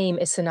 God's name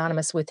is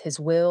synonymous with His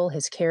will,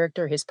 His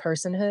character, His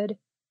personhood,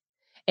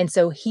 and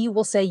so He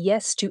will say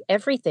yes to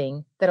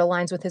everything that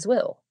aligns with His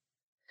will.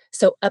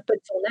 So up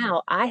until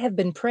now, I have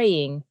been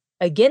praying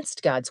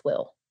against God's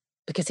will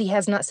because He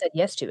has not said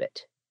yes to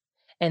it,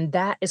 and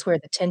that is where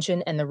the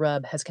tension and the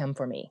rub has come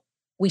for me.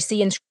 We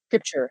see in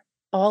Scripture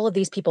all of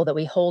these people that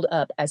we hold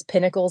up as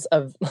pinnacles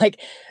of like,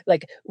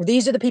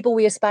 "These are the people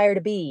we aspire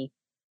to be."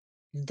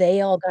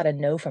 They all got a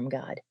no from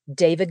God.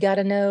 David got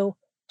a no,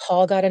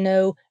 Paul got a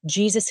no,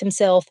 Jesus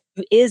himself,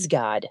 who is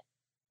God,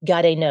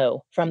 got a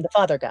no from the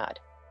Father God.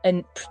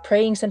 And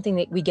praying something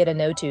that we get a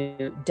no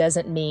to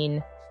doesn't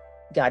mean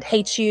God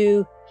hates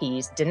you,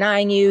 He's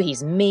denying you,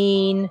 He's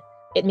mean.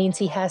 It means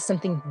He has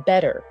something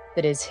better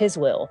that is His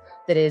will,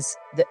 that is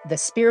the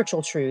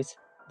spiritual truth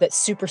that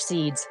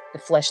supersedes the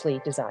fleshly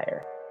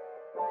desire.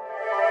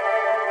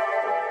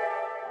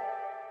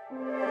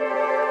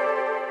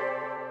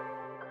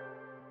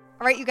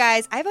 All right, you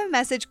guys, I have a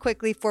message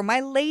quickly for my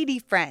lady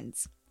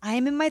friends. I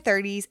am in my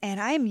 30s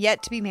and I am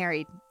yet to be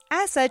married.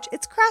 As such,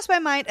 it's crossed my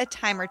mind a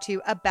time or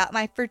two about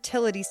my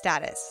fertility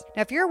status.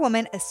 Now, if you're a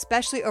woman,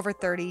 especially over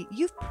 30,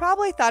 you've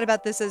probably thought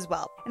about this as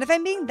well. And if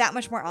I'm being that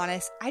much more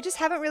honest, I just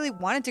haven't really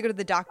wanted to go to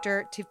the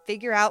doctor to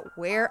figure out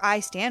where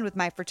I stand with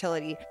my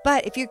fertility.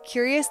 But if you're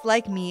curious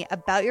like me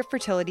about your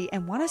fertility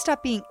and want to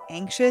stop being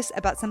anxious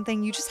about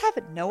something you just have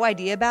no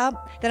idea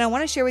about, then I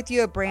want to share with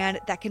you a brand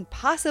that can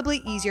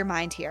possibly ease your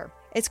mind here.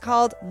 It's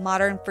called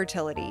Modern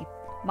Fertility.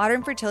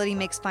 Modern Fertility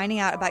makes finding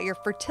out about your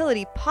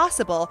fertility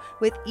possible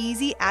with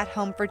easy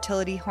at-home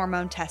fertility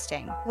hormone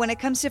testing. When it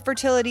comes to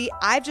fertility,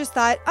 I've just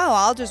thought,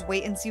 I'll just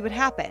wait and see what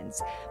happens.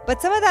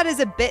 But some of that is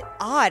a bit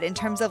odd in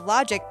terms of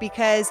logic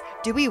because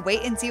do we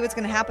wait and see what's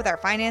going to happen with our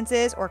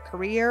finances or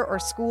career or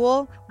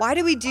school? Why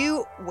do we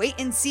do wait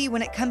and see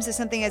when it comes to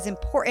something as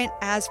important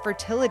as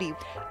fertility?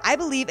 I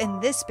believe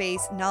in this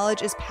space,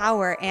 knowledge is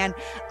power, and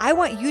I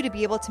want you to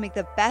be able to make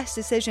the best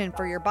decision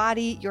for your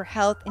body, your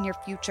health, and your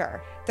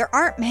future. There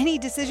aren't many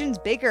decisions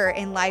bigger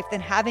in life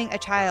than having a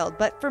child,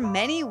 but for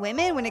many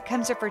women, when it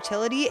comes to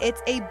fertility,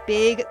 it's a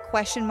big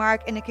question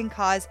mark and it can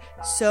cause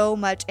so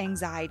much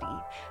anxiety.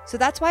 So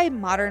that's why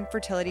Modern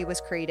Fertility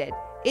was created.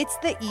 It's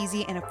the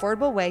easy and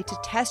affordable way to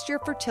test your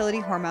fertility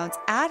hormones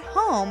at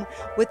home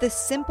with a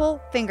simple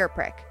finger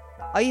prick.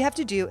 All you have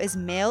to do is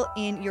mail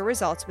in your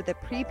results with a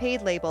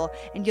prepaid label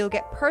and you'll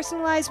get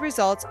personalized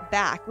results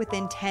back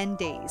within 10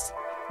 days.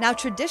 Now,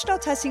 traditional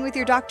testing with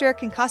your doctor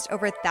can cost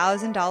over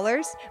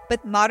 $1,000,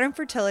 but Modern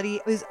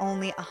Fertility is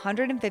only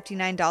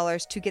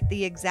 $159 to get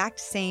the exact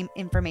same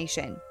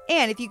information.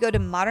 And if you go to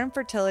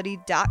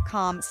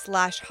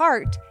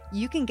modernfertility.com/heart,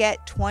 you can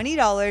get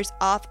 $20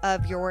 off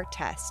of your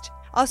test.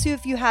 Also,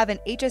 if you have an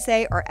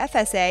HSA or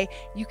FSA,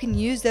 you can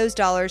use those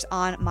dollars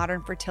on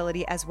Modern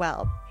Fertility as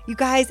well. You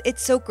guys,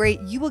 it's so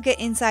great. You will get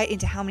insight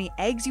into how many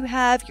eggs you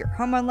have, your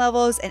hormone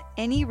levels, and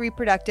any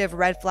reproductive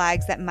red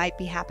flags that might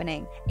be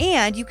happening.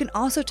 And you can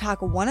also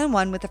talk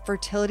one-on-one with a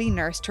fertility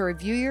nurse to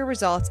review your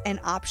results and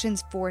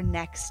options for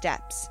next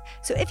steps.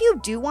 So if you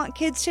do want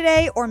kids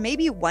today, or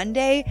maybe one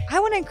day,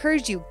 I want to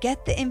encourage you,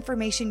 get the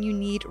information you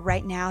need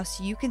right now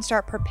so you can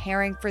start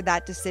preparing for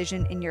that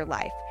decision in your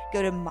life.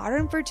 Go to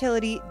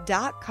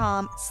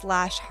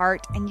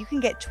modernfertility.com/heart and you can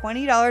get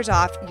 $20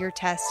 off your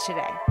test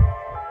today.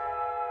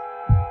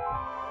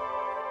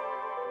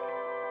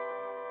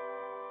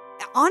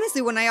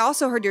 Honestly, when I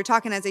also heard you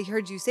talking, as I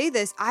heard you say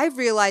this, I've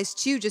realized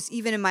too, just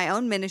even in my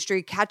own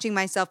ministry, catching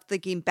myself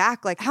thinking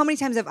back, like how many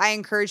times have I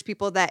encouraged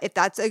people that if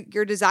that's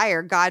your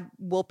desire, God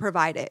will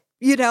provide it,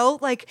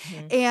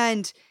 Mhm,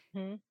 and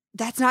mhm.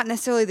 that's not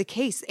necessarily the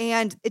case.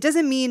 And it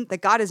doesn't mean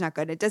that God is not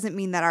good. It doesn't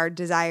mean that our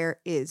desire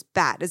is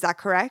bad. Is that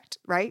correct?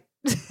 Right?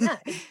 Yeah,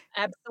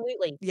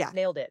 absolutely. Yeah.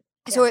 Nailed it.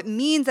 So Yeah, it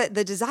means that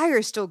the desire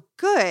is still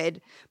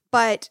good,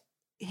 but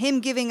him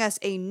giving us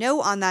a no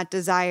on that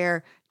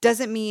desire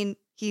doesn't mean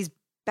he's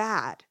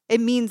bad. It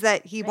means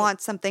that he right.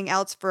 wants something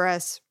else for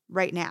us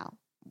right now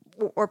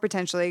or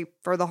potentially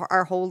for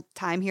our whole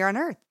time here on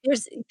earth.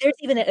 There's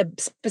even a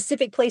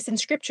specific place in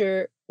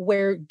scripture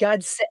where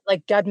God said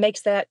like, God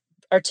makes that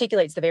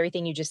articulates the very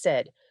thing you just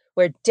said,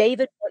 where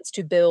David wants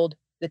to build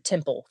the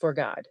temple for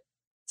God.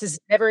 This has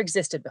never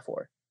existed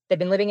before. They've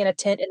been living in a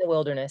tent in the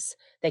wilderness.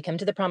 They come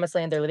to the promised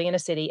land, they're living in a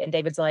city, and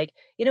David's like,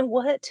 "You know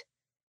what?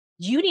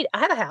 I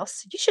have a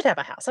house. You should have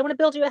a house. I wanna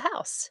build you a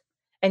house."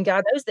 And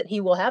God knows that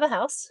he will have a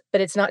house, but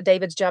it's not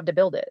David's job to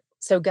build it.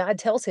 So God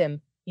tells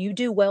him, "You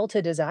do well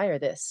to desire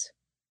this.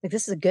 Like,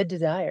 this is a good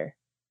desire."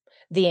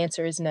 The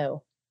answer is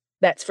no.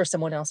 That's for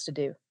someone else to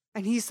do.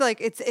 And he's like,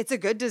 it's a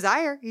good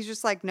desire. He's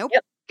just like, nope.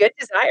 Yep, good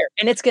desire,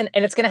 and it's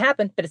gonna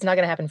happen, but it's not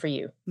gonna happen for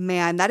you.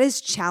 Man, that is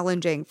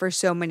challenging for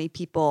so many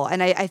people.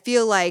 And I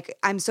feel like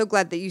I'm so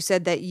glad that you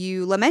said that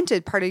you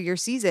lamented part of your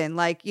season,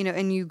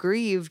 and you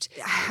grieved.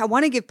 I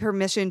want to give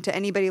permission to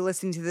anybody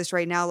listening to this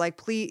right now. Like,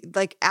 please,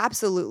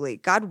 absolutely.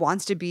 God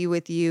wants to be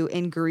with you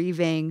in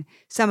grieving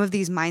some of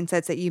these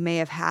mindsets that you may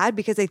have had,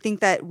 because I think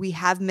that we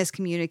have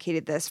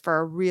miscommunicated this for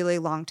a really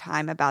long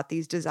time about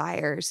these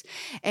desires.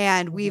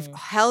 And we've Mhm,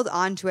 held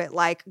on to it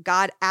like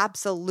God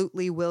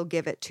absolutely will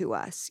give it to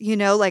us, the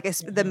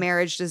mhm,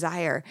 marriage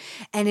desire.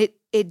 And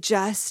it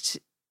just,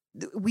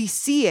 we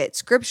see it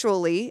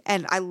scripturally.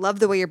 And I love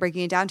the way you're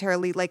breaking it down,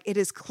 Tara-Leigh. Like, it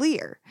is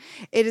clear.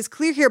 It is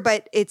clear here,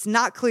 but it's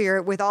not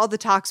clear with all the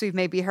talks we've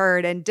maybe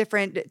heard and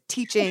different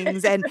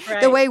teachings and the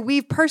right. way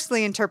we've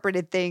personally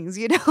interpreted things,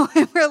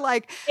 and we're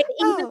like, And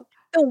even oh,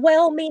 the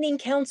well-meaning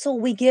counsel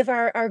we give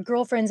our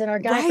girlfriends and our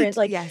guy friends,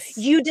 right. like, Yes.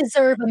 "You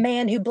deserve a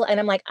man who bl" and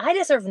I'm like, "I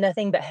deserve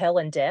nothing but hell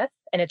and death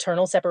and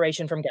eternal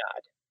separation from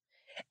God.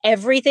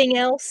 Everything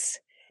else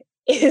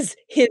is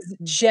his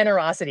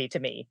generosity to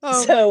me. Oh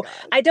my So, gosh.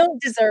 I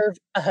don't deserve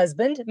a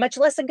husband, much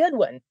less a good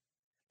one,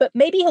 but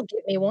maybe he'll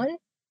get me one.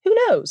 Who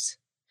knows?"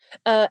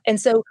 And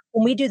so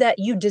when we do that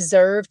 "you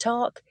deserve"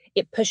 talk,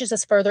 it pushes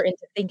us further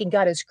into thinking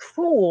God is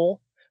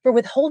cruel for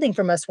withholding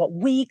from us what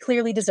we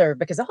clearly deserve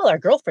because all our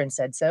girlfriends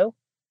said so.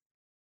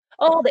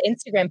 All the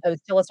Instagram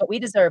posts tell us what we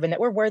deserve and that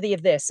we're worthy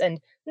of this, and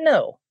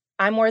no,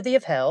 I'm worthy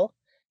of hell.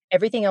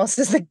 Everything else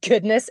is the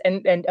goodness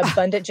and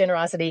abundant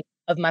generosity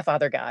of my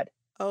Father God.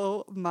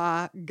 Oh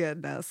my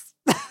goodness.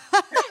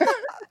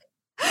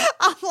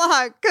 I'm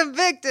like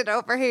convicted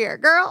over here,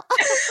 girl.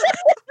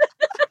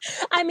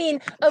 I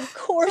mean, of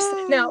course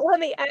now let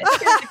me add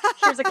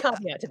here's a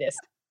caveat to this.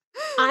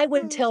 I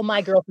would tell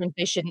my girlfriends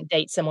they shouldn't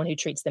date someone who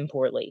treats them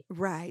poorly.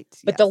 Right.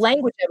 But the Yes.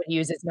 language I would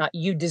use is not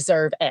 "you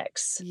deserve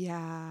X,"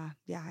 Yeah.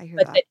 Yeah. I hear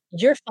but that. that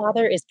your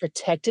father is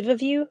protective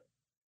of you.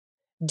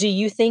 Do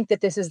you think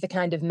that this is the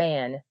kind of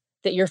man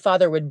that your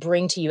father would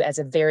bring to you as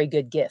a very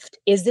good gift?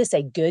 Is this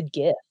a good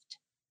gift?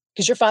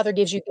 Because your father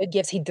gives you good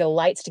gifts. He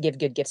delights to give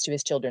good gifts to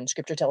his children,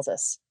 scripture tells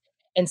us.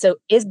 And so,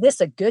 is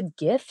this a good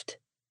gift?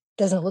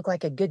 Doesn't look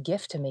like a good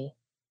gift to me.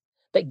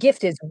 But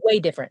gift is way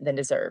different than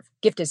deserve.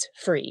 Gift is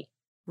free.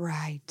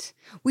 Right.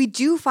 We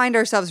do find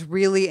ourselves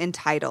really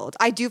entitled.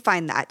 I do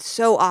find that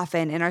so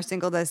often in our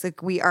singleness,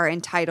 like we are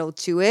entitled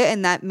to it.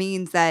 And that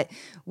means that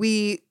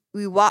we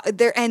walk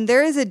there. And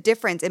there is a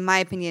difference, in my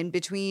opinion,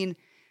 between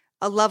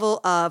a level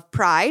of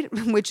pride,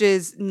 which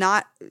is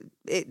not,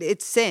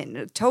 it's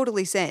sin,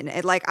 totally sin.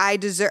 Like I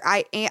deserve,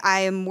 I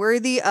am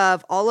worthy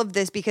of all of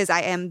this because I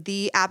am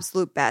the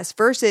absolute best,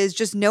 versus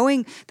just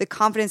knowing the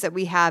confidence that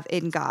we have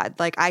in God.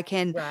 Like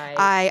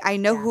Right. I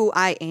know Yeah. who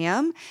I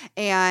am,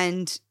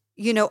 and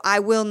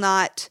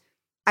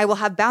I will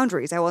have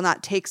boundaries. I will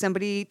not take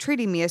somebody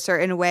treating me a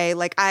certain way.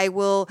 Like I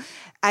will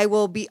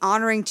be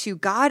honoring to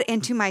God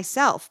and to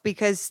myself,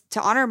 because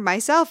to honor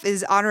myself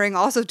is honoring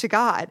also to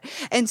God.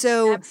 And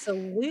so,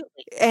 Absolutely.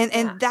 Yeah.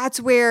 and that's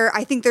where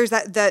I think there's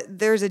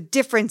a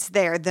difference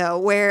there, though,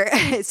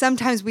 where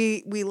sometimes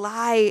we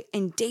lie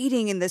in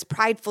dating in this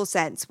prideful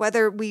sense,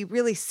 whether we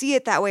really see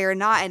it that way or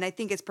not. And I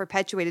think it's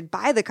perpetuated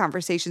by the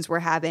conversations we're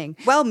having,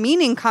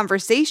 well-meaning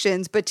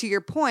conversations, but to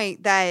your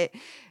point, that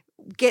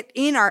get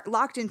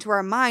locked into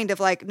our mind of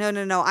like, no,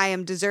 no, no, I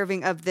am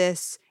deserving of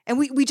this. And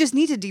we just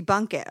need to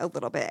debunk it a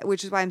little bit,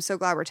 which is why I'm so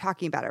glad we're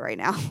talking about it right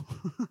now.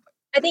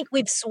 I think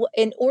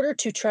in order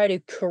to try to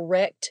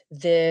correct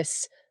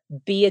this,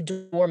 be a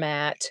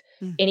doormat,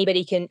 Mm.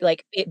 anybody can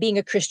like, it being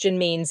a Christian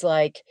means,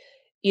 like,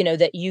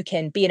 that you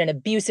can be in an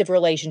abusive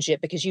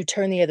relationship because you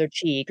turn the other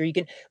cheek, or you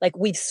can like,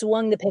 we've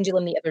swung the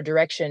pendulum the other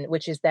direction,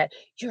 which is that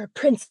you're a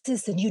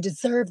princess and you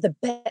deserve the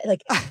best.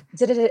 Like,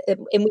 da, da, da,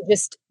 and we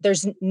just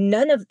there's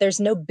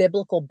no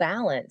biblical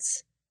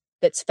balance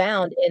that's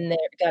found in there.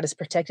 God is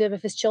protective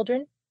of his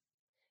children.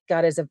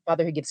 God is a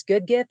Father who gives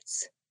good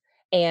gifts,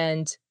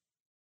 and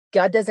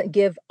God doesn't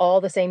give all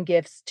the same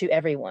gifts to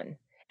everyone.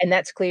 And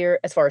that's clear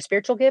as far as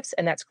spiritual gifts,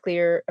 and that's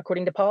clear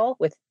according to Paul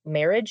with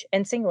marriage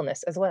and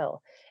singleness as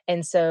well.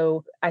 And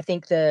so I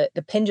think the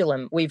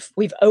pendulum, we've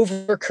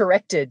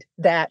overcorrected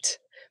that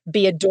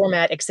be a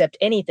doormat, accept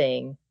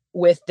anything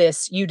with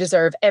this you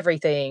deserve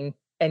everything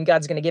and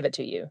God's gonna give it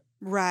to you.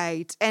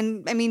 Right.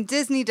 And I mean,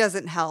 Disney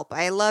doesn't help.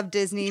 I love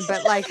Disney,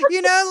 but like,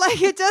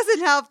 like it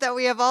doesn't help that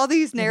we have all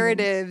these Mhm.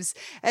 narratives,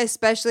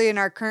 especially in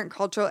our current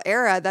cultural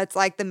era, that's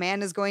like the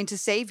man is going to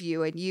save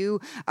you and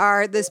you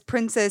are this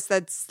princess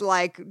that's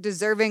like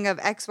deserving of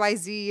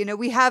XYZ.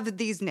 We have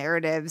these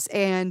narratives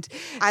and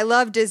I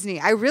love Disney.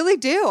 I really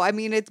do. I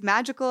mean, it's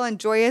magical and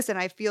joyous and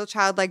I feel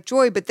childlike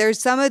joy, but there's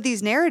some of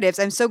these narratives.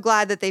 I'm so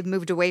glad that they've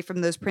moved away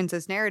from those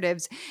princess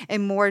narratives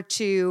and more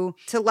to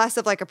less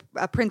of like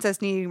a princess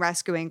needing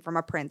rescuing from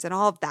a prince and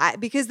all of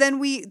that, because then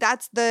we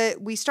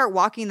start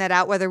walking that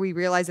out whether we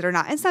realize it or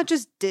not. It's not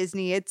just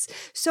Disney, it's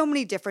so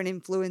many different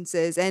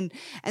influences and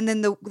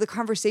then the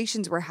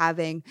conversations we're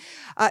having.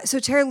 So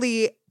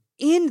Tara-Leigh,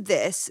 in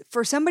this,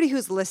 for somebody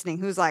who's listening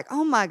who's like,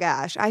 oh my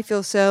gosh, I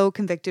feel so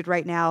convicted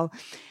right now,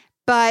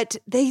 but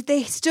they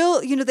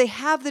still, they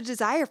have the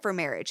desire for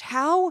marriage.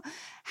 How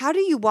do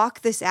you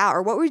walk this out,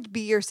 or what would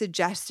be your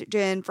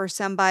suggestion for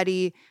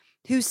somebody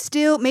who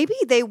still, maybe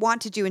they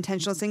want to do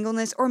intentional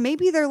singleness, or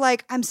maybe they're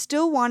like, I'm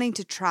still wanting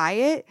to try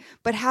it,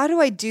 but how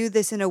do I do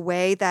this in a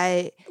way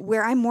that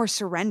where I'm more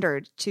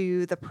surrendered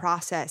to the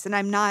process and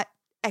I'm not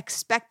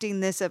expecting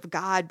this of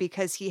God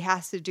because he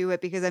has to do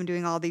it because I'm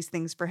doing all these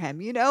things for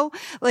him,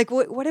 Like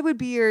what would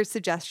be your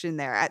suggestion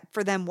there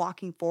for them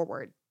walking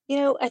forward?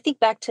 I think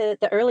back to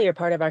the earlier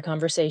part of our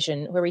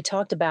conversation where we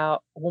talked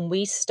about when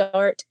we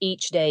start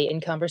each day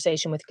in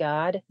conversation with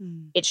God,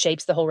 Mm, it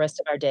shapes the whole rest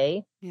of our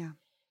day. yeah.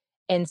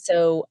 And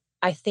so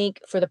I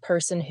think for the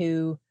person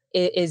who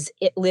is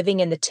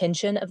living in the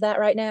tension of that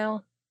right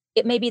now,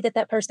 it may be that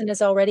that person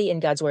is already in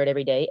God's word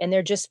every day and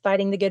they're just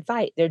fighting the good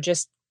fight. They're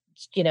just,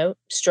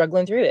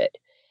 struggling through it.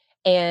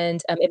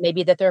 And it may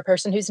be that they're a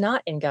person who's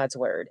not in God's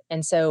word.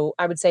 And so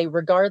I would say,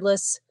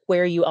 regardless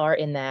where you are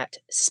in that,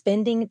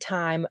 spending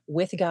time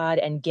with God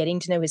and getting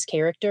to know his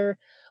character,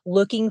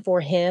 looking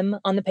for him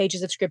on the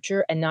pages of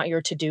scripture and not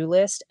your to do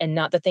list and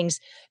not the things,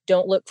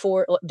 don't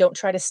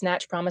try to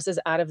snatch promises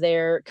out of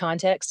their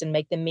context and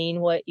make them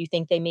mean what you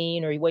think they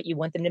mean or what you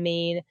want them to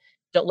mean.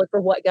 Don't look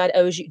for what God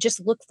owes you. Just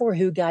look for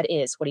who God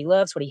is, what he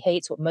loves, what he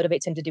hates, what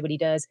motivates him to do what he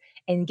does,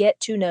 and get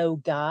to know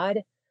God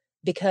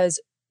because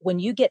when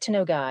you get to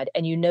know God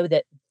and you know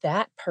that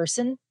that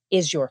person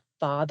is your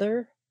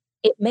father,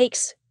 it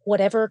makes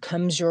whatever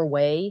comes your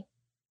way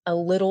a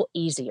little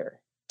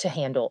easier to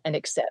handle and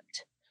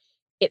accept.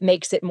 It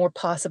makes it more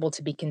possible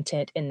to be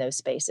content in those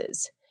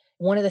spaces.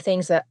 One of the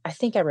things that I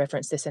think I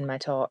referenced this in my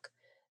talk,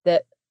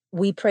 that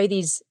we pray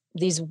these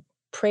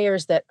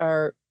prayers that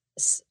are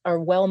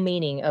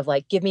well-meaning of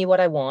like, give me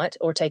what I want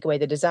or take away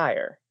the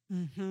desire.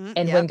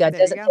 And when Yep. God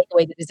There you doesn't go. take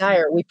away the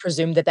desire, we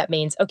presume that that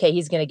means, okay,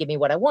 he's gonna give me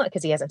what I want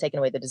because he hasn't taken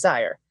away the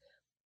desire.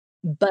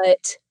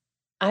 But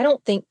I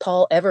don't think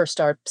Paul ever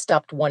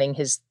stopped wanting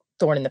his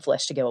thorn in the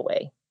flesh to go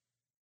away.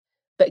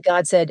 But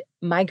God said,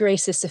 "My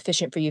grace is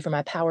sufficient for you, for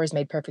my power is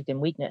made perfect in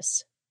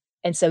weakness."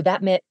 And so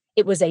that meant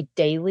it was a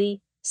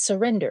daily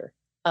surrender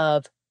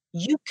of,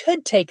 "You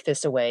could take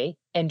this away,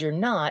 and you're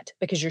not,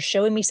 because you're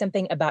showing me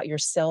something about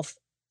yourself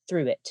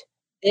through it.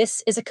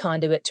 This is a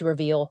conduit to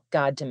reveal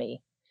God to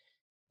me.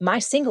 My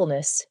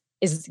singleness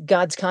is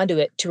God's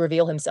conduit to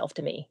reveal himself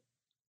to me.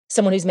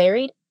 Someone who's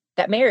married,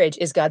 that marriage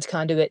is God's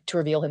conduit to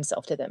reveal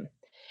himself to them."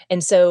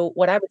 And so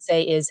what I would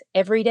say is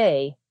every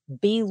day,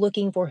 be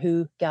looking for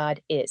who God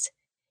is.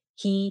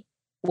 He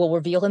will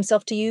reveal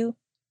himself to you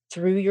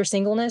through your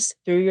singleness,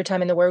 through your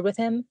time in the Word with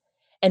him,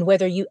 and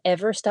whether you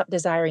ever stop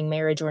desiring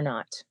marriage or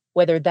not,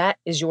 whether that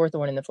is your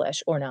thorn in the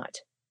flesh or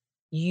not,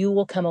 you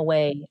will come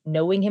away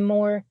knowing him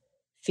more,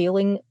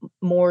 feeling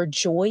more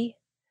joy,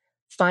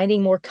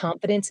 finding more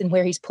confidence in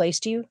where he's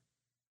placed you,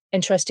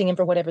 and trusting him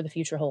for whatever the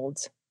future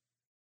holds.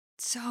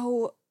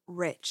 So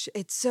rich.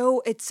 It's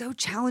so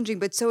challenging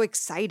but so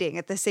exciting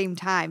at the same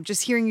time.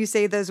 Just hearing you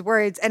say those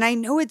words, and I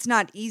know it's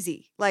not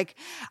easy. Like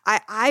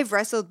I've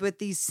wrestled with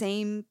these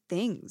same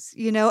things,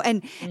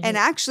 and Mhm.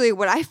 actually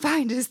what I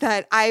find is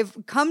that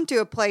I've come to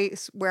a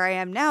place where I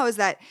am now is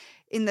that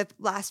in the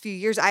last few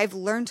years, I've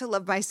learned to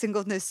love my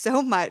singleness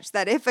so much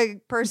that if a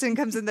person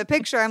comes in the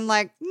picture, I'm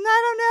like,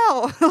 I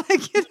don't know.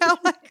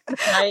 Like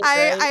Right,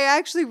 right. I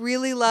actually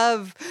really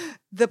love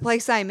the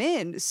place I'm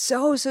in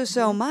so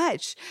Mhm.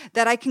 much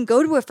that I can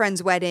go to a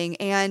friend's wedding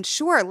and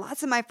sure,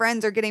 lots of my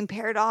friends are getting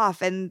paired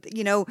off and,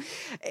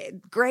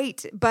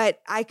 great,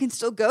 but I can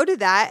still go to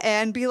that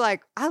and be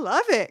like, I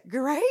love it.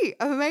 Great.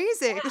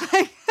 Amazing. Yeah.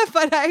 Like,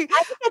 but I think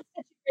that's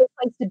such a great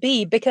place to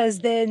be because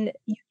then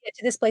you get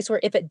to this place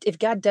where if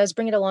God does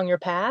bring it along your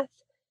path,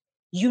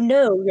 you're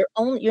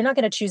not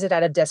gonna choose it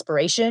out of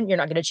desperation, you're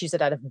not gonna choose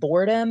it out of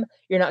boredom,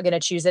 you're not gonna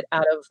choose it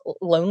out of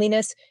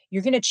loneliness,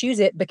 you're gonna choose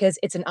it because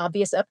it's an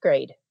obvious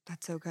upgrade.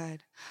 That's so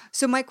good.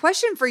 So my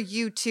question for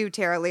you too,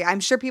 Tara-Leigh, I'm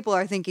sure people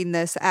are thinking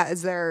this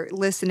as they're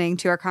listening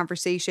to our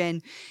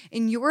conversation.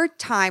 In your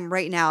time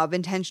right now of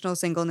intentional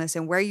singleness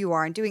and where you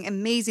are and doing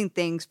amazing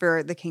things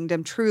for the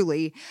kingdom,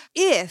 truly,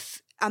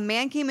 if a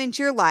man came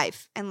into your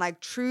life and like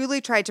truly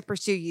tried to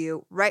pursue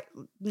you right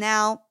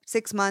now,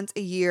 6 months,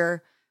 a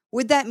year,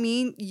 would that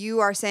mean you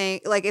are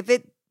saying like if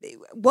it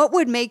what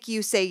would make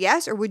you say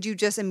yes, or would you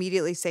just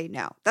immediately say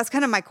no? That's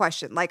kind of my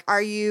question. Like,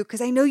 are you,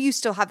 because I know you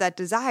still have that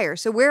desire.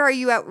 So where are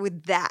you at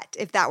with that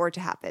if that were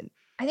to happen?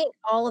 I think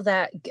all of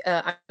that,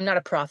 I'm not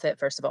a prophet,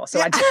 first of all, so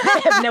Yeah.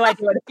 I have no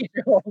idea what the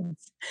future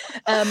holds.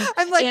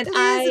 I'm like, And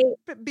please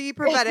I be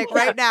prophetic yeah,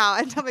 right now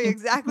and tell me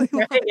exactly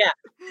right, what. yeah.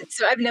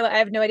 So I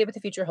have no idea what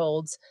the future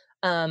holds.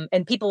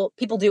 And people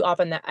do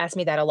often ask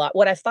me that a lot.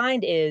 What I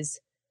find is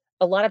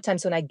a lot of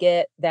times when I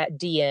get that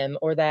DM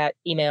or that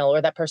email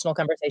or that personal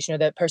conversation or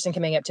the person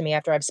coming up to me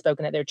after I've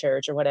spoken at their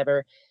church or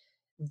whatever,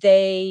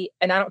 they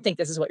and I don't think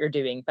this is what you're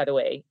doing, by the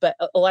way, but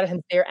a lot of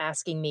times they're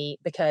asking me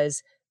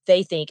because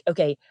they think,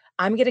 "Okay,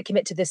 I'm gonna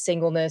commit to this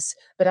singleness,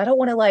 but I don't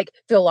wanna, like,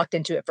 feel locked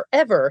into it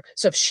forever.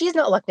 So if she's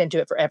not locked into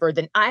it forever,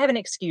 then I have an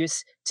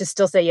excuse to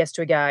still say yes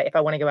to a guy if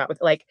I wanna go out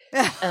with"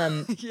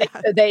 and Yeah,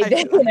 so they I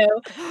they,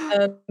 know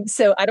that.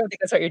 so I don't think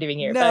that's what you're doing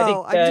here, but I think,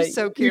 No, I'm just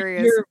so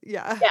curious. you're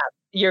Yeah. yeah,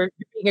 you're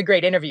being a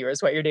great interviewer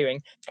is what you're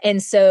doing.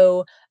 And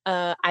so,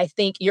 I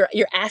think you're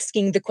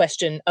asking the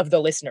question of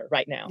the listener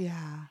right now.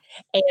 Yeah.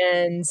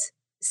 And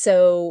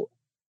so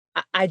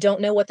I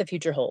don't know what the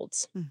future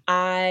holds. Mm.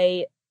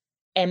 I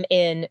am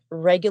in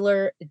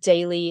regular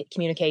daily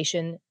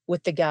communication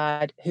with the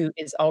God who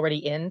is already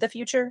in the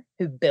future,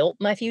 who built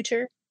my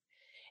future.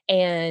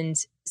 And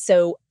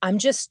so I'm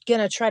just going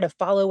to try to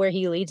follow where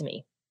he leads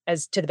me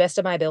as to the best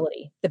of my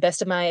ability, the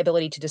best of my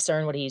ability to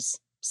discern what he's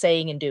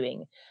saying and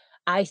doing.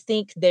 I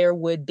think there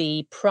would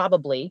be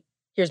probably,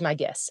 here's my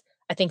guess.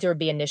 I think there would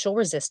be initial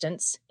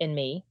resistance in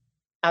me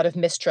out of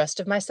mistrust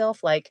of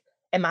myself. Like,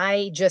 am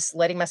I just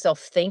letting myself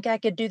think I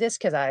could do this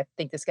because I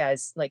think this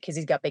guy's like, because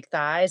he's got big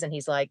thighs and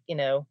he's like,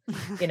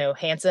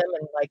 handsome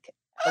and like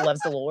loves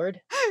the Lord.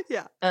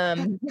 Yeah.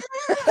 Um,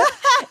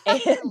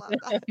 and, I love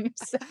that.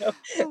 so,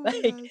 Oh my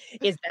like, gosh.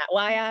 is that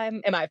why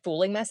am I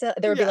fooling myself?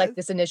 There would be, Yes. like,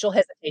 this initial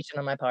hesitation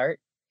on my part,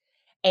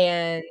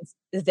 and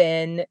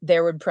then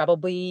there would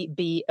probably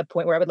be a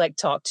point where I would, like,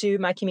 talk to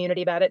my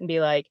community about it and be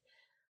like,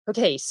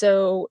 "Okay,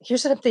 so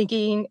here's what I'm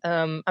thinking,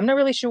 I'm not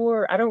really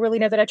sure, I don't really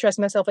know that I trust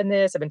myself in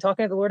this, I've been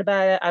talking to the Lord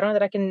about it, I don't know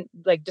that I can,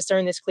 like,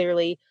 discern this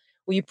clearly.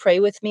 Will you pray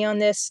with me on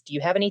this? Do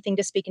you have anything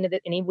to speak into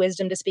any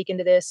wisdom to speak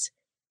into this?"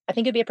 I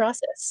think it'd be a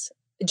process.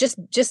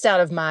 Just out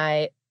of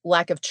my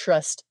lack of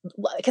trust,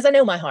 because I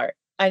know my heart.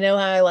 I know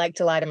how I like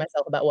to lie to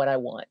myself about what I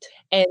want,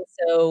 and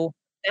so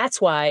that's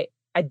why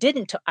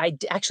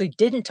actually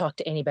didn't talk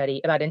to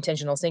anybody about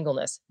intentional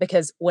singleness,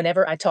 because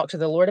whenever I talked to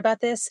the Lord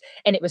about this,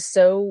 and it was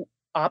so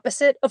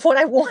opposite of what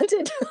I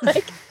wanted,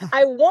 like,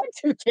 I want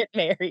to get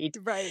married,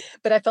 Right.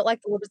 but I felt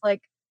like the Lord was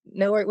like,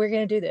 "No, we're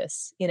gonna do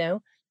this," you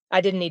know? I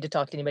didn't need to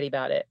talk to anybody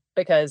about it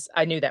because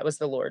I knew that was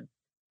the Lord.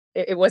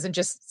 It wasn't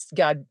just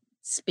God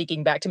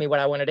speaking back to me what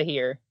I wanted to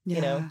hear,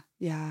 you know? Yeah.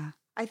 Yeah.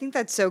 I think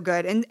that's so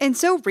good and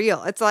so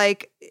real. It's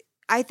like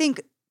I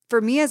think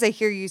for me as I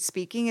hear you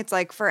speaking, it's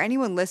like for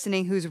anyone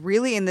listening who's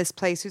really in this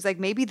place, who's like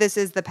maybe this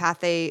is the path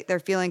they're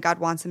feeling God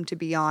wants them to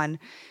be on,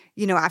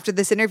 after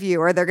this interview,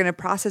 or they're going to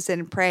process it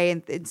and pray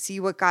and see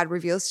what God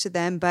reveals to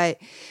them. But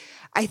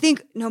I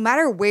think no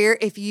matter where,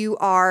 if you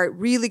are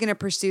really going to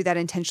pursue that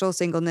intentional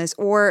singleness,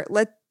 or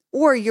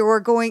you're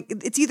going,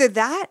 it's either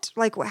that,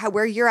 like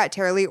where you're at,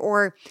 Tara-Leigh,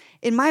 or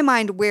in my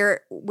mind,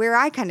 where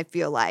I kind of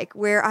feel like,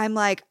 where I'm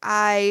like,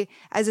 as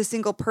a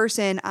single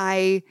person,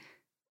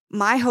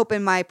 my hope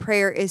and my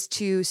prayer is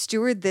to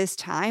steward this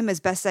time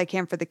as best I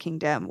can for the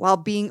kingdom while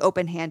being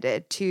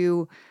open-handed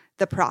to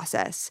the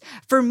process.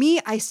 For me,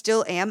 I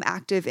still am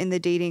active in the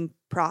dating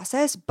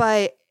process,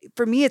 but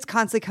for me, it's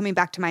constantly coming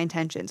back to my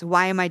intentions.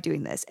 Why am I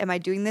doing this? Am I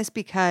doing this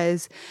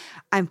because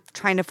I'm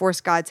trying to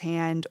force God's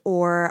hand,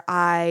 or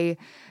I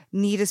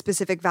need a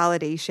specific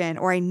validation,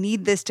 or I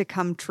need this to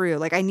come true?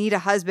 Like I need a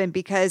husband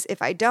because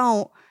if I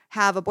don't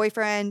have a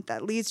boyfriend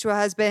that leads to a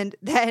husband,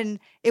 then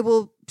it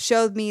will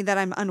show me that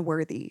I'm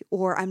unworthy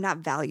or I'm not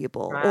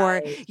valuable, or,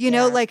 Right, yeah.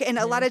 and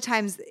a lot Mhm. of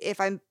times if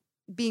I'm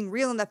being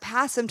real in the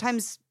past,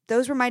 sometimes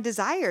those were my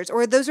desires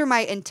or those are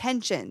my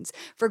intentions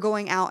for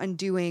going out and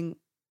doing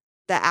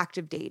the act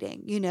of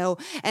dating,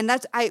 and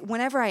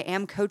whenever I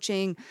am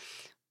coaching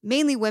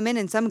mainly women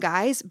and some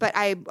guys, but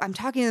I'm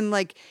talking to them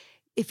like,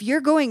 if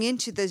you're going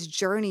into this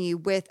journey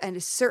with a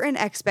certain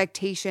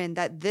expectation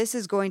that this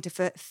is going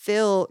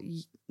to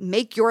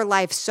make your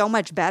life so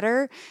much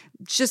better,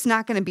 it's just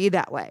not going to be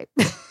that way.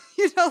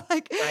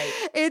 Like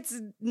Right.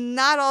 it's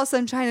not all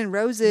sunshine and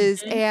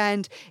roses, Mhm,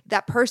 and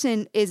that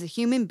person is a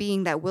human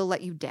being that will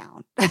let you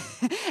down.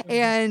 mhm,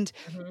 And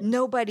mhm.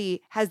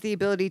 nobody has the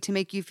ability to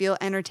make you feel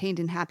entertained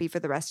and happy for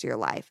the rest of your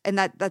life. And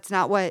that's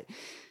not what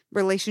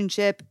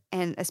relationship,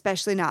 and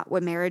especially not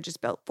what marriage is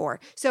built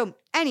for. So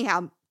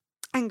anyhow,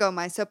 I can go on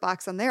my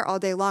soapbox on there all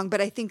day long,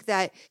 but I think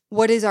that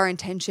what is our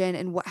intention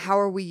and how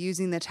are we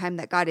using the time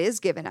that God is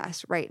giving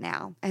us right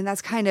now? And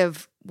that's kind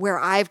of where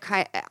I've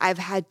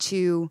had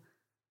to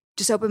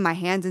just open my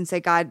hands and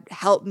say, God,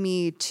 help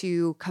me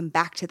to come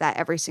back to that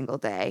every single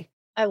day.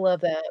 I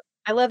love that.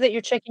 I love that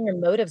you're checking your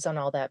motives on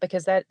all that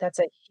because that's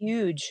a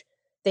huge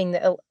thing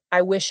that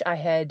I wish I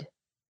had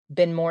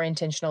been more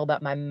intentional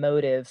about my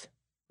motive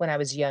when I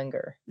was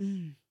younger.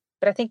 Mm,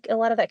 But I think a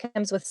lot of that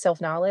comes with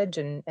self-knowledge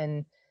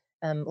and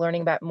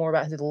learning about more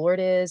about who the Lord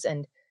is,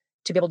 and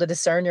to be able to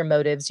discern your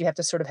motives, you have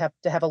to sort of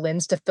have a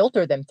lens to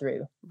filter them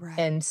through. right.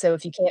 And so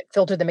if you can't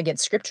filter them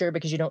against Scripture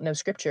because you don't know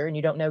Scripture and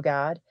you don't know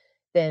God,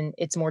 then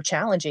it's more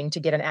challenging to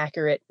get an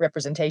accurate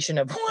representation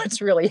of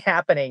what's really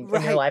happening in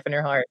your Right. life and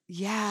your heart.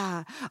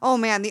 Yeah. Oh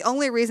man, the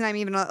only reason I'm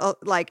even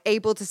like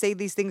able to say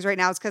these things right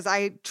now is because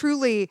I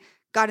truly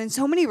got in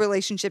so many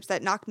relationships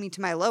that knocked me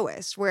to my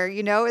lowest, where,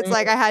 it's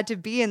like Mm, I had to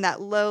be in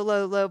that low,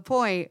 low, low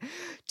point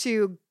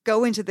to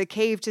go into the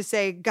cave to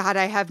say, God,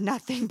 I have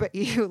nothing but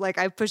you. Like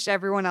I pushed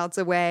everyone else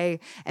away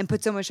and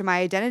put so much of my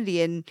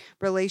identity in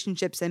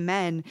relationships and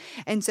men.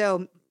 And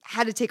so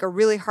had to take a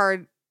really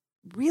hard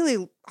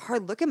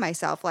look at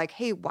myself like,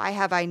 hey, why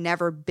have I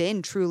never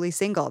been truly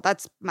single?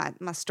 That's my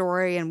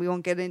story, and we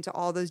won't get into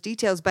all those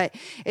details, but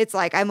it's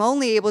like I'm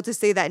only able to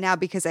say that now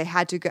because I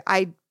had to go,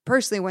 I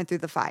personally went through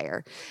the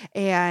fire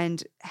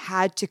and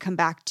had to come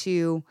back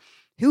to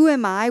who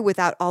am I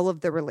without all of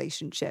the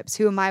relationships?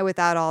 Who am I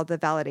without all the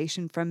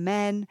validation from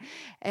men?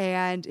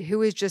 And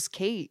who is just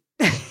Kate?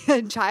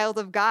 A child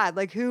of God.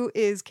 Like, who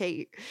is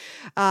Kate?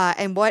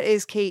 And what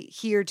is Kate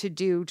here to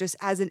do just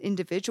as an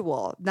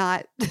individual?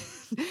 Not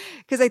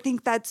because I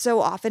think that so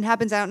often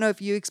happens. I don't know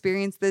if you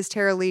experienced this,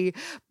 Tara-Leigh.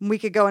 We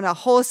could go in a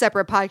whole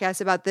separate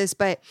podcast about this,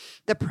 but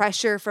the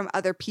pressure from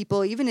other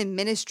people, even in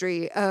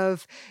ministry,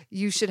 of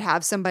you should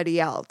have somebody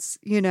else,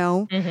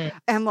 mhm.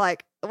 I'm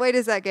like, wait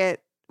a second.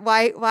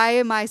 Why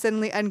am I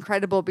suddenly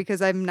uncredible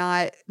because I'm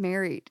not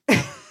married?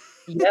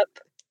 Yep.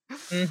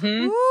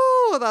 Mhm.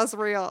 Ooh, that's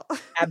real.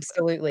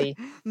 Absolutely.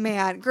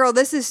 Man, girl,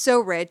 this is so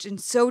rich and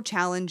so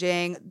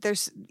challenging.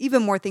 There's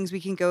even more things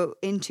we can go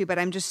into, but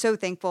I'm just so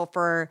thankful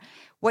for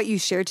what you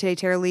shared today,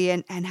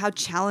 Tara-Leigh, and how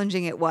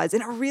challenging it was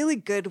in a really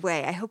good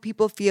way. I hope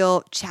people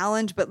feel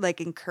challenged, but like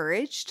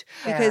encouraged,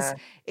 because Yeah,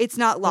 it's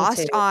not me too.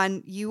 lost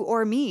on you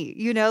or me.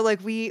 Like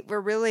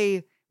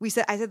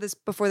I said this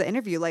before the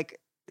interview, like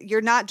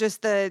you're not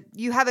just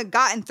you haven't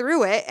gotten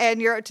through it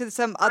and you're to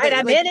some Right, other,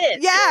 I'm like, in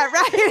it. yeah,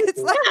 right.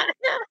 It's like, Yeah,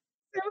 yeah.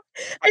 So,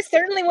 I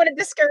certainly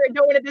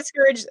don't wanna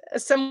discourage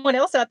someone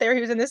else out there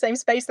who's in the same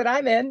space that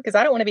I'm in, because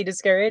I don't wanna be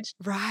discouraged.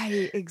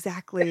 right,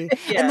 exactly. And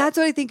Yeah. that's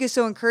what I think is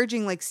so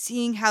encouraging, like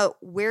seeing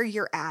where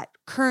you're at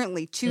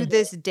currently to Mhm.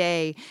 this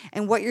day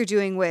and what you're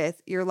doing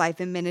with your life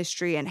and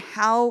ministry and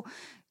how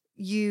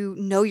you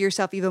know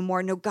yourself even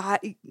more, know God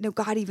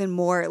even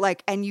more,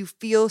 like, and you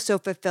feel so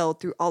fulfilled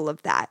through all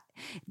of that.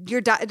 Your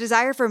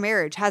desire for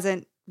marriage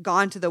hasn't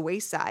gone to the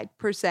wayside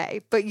per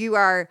se, but you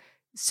are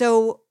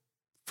so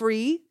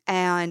free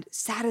and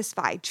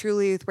satisfied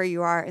truly with where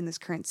you are in this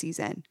current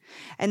season.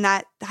 And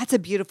that's a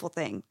beautiful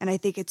thing. And I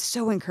think it's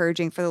so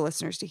encouraging for the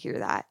listeners to hear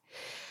that.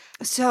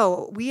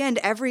 So we end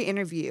every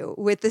interview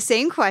with the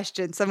same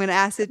question. So I'm going to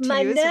ask it to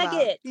My you as well.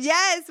 nugget.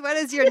 Yes. What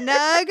is your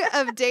nug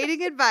of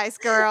dating advice,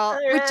 girl?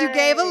 All Which you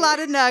gave a right. lot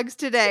of nugs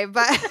today,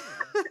 but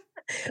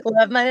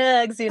Love my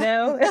nugs, you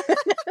know?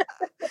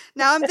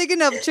 now I'm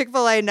thinking of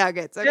Chick-fil-A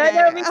nuggets. I know,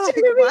 Okay. me I'm too, like,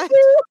 me what?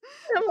 too.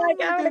 I'm Oh like,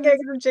 my "I'm gonna go goodness.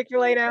 get some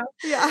Chick-fil-A now."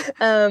 Yeah.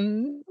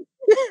 Um,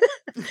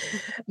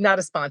 not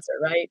a sponsor,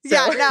 right?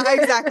 Yeah, So no,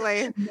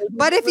 exactly. maybe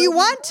But they if you will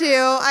be. want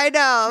to, I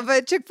know.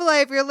 But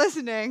Chick-fil-A, if you're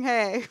listening,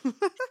 hey.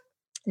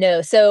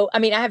 No, so, I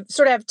mean, I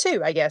have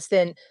 2, I guess,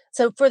 then.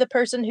 So for the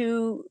person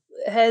who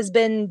has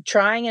been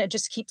trying and it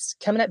just keeps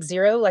coming up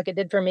 0 like it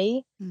did for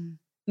me, Mm,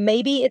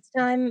 maybe it's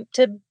time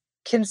to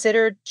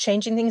consider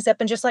changing things up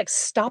and just, like,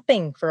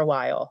 stopping for a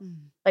while. mm,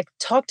 Like,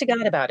 talk to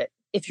God about it.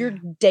 If your yeah.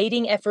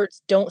 dating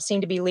efforts don't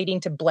seem to be leading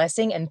to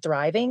blessing and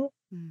thriving,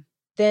 Mm.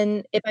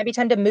 then it might be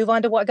time to move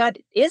on to what God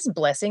is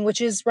blessing,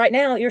 which is right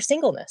now your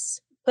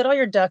singleness. Put all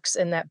your ducks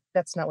in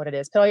that's not what it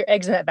is. Put all your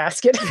eggs in that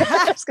basket.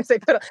 I was gonna say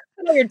put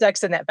all your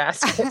ducks in that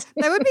basket.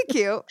 That would be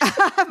cute.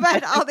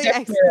 But all the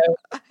eggs.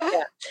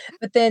 Yeah.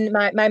 But then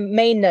my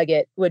main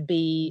nugget would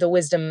be the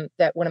wisdom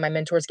that one of my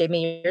mentors gave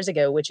me years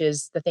ago, which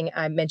is the thing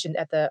I mentioned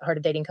at the Heart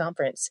of Dating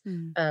conference.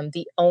 Mm,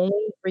 The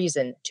only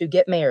reason to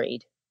get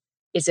married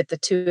is if the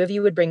 2 of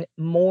you would bring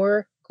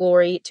more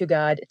glory to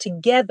God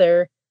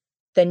together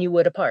than you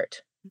would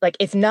apart. Like,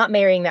 if not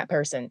marrying that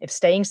person, if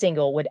staying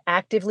single would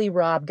actively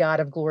rob God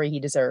of glory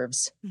he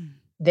deserves, mm.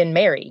 then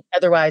marry.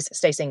 Otherwise,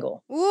 stay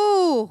single.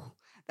 Ooh,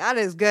 that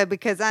is good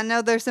because I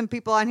know there's some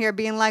people on here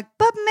being like,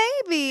 but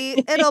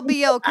maybe it'll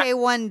be okay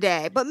one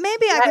day, but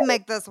maybe I can Right.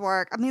 make this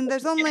work. I mean,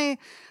 there's only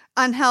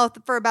unhealth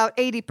for about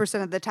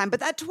 80% of the time, but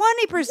that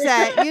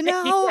 20%,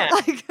 Yeah.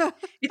 like,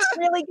 It's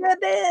really good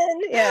then.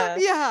 Yeah.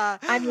 yeah.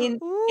 I mean,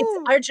 it's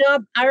Ooh. our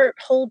job,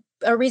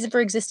 our reason for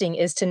existing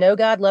is to know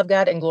God, love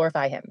God, and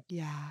glorify him.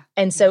 Yeah.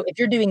 And Yeah. so if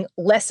you're doing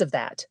less of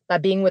that by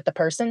being with the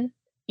person,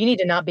 You need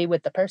to not be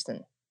with the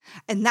person.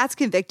 And that's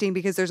convicting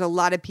because there's a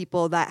lot of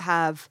people that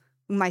have,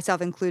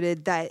 myself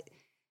included, that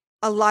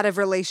a lot of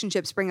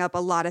relationships bring up a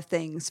lot of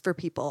things for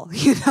people,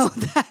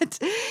 that,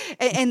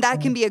 and that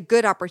can be a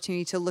good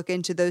opportunity to look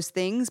into those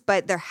things,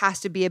 but there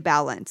has to be a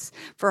balance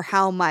for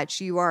how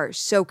much you are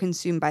so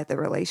consumed by the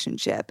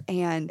relationship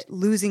and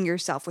losing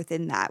yourself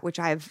within that, which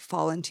I've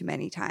fallen to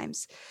many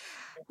times.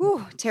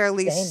 Whew,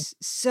 Tara-Leigh,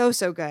 so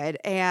good.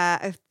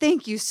 And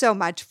thank you so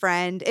much,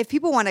 friend. If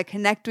people want to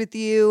connect with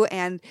you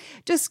and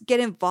just get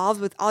involved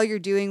with all you're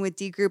doing with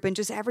D Group and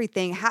just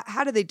everything,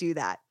 how do they do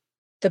that?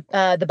 The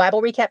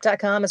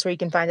BibleRecap.com is where you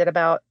can find out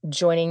about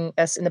joining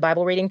us in the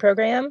Bible reading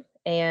program.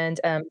 And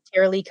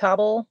Tara-Leigh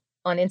Cobble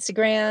on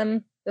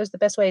Instagram. Those are the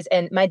best ways.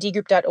 And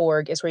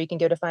mydgroup.org is where you can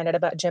go to find out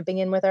about jumping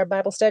in with our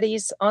Bible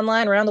studies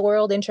online, around the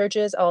world, in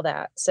churches, all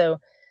that. So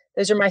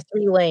those are my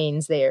 3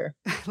 lanes there.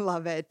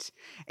 Love it.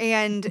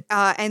 And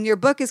your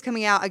book is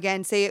coming out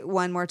again. Say it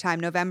one more time.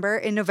 In November,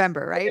 right?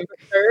 November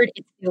 3rd,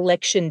 it's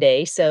election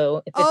day.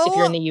 So if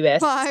you're in the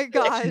US, my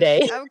gosh.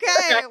 Day. Okay.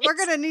 Right? We're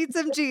going to need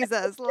some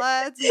Jesus.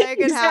 Let's make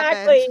it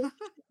Exactly. happen.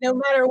 No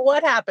matter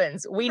what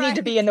happens, we need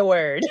to be in the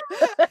Word.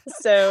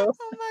 So.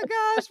 Oh my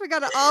gosh, we got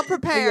to all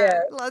prepare.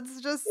 Yeah. Let's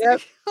just.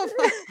 Yep.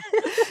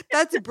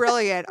 That's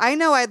brilliant. I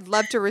know I'd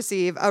love to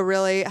receive a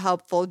really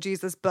helpful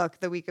Jesus book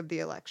the week of the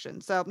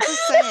election. So I'm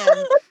just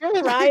saying.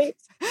 Right.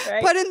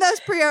 Put in those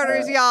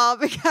pre-orders, y'all,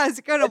 because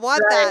you're going to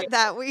want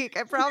that week.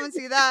 I promise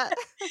you that.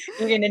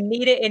 You're going to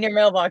need it in your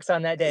mailbox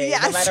on that day,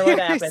 no matter what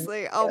happens.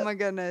 Oh my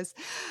goodness.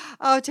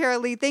 Oh,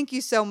 Tara-Leigh, thank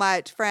you so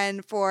much,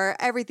 friend, for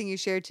everything you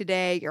shared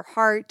today. Your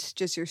heart,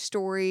 just your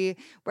story,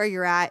 where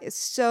you're at is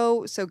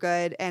so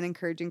good and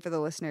encouraging for the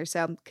listeners.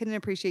 So couldn't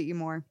appreciate you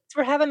more. Thanks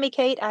for having me,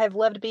 Kate. I have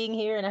loved being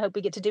here, and I hope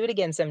we get to do it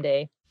again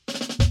someday.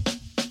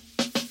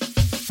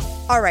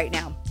 All right,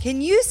 now,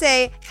 can you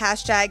say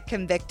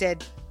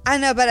 #convicted? I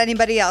don't know about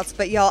anybody else,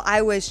 but y'all,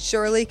 I was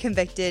surely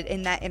convicted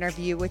in that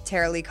interview with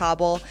Tara-Leigh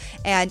Cobble,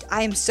 and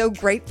I am so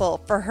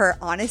grateful for her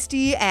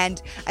honesty, and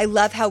I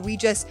love how we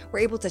just were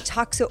able to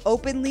talk so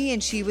openly,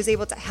 and she was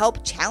able to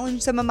help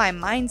challenge some of my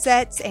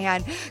mindsets,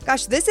 and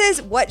gosh, this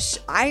is what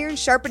iron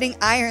sharpening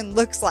iron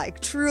looks like,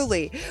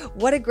 truly.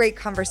 What a great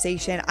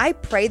conversation. I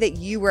pray that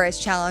you were as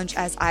challenged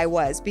as I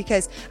was,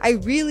 because I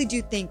really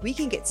do think we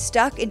can get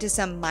stuck into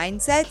some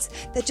mindsets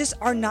that just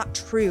are not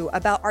true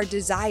about our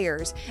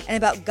desires and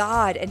about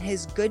God and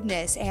His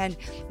goodness, and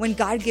when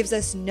God gives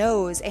us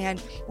no's and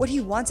what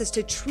He wants us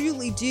to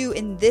truly do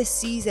in this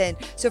season.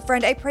 So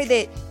friend, I pray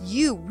that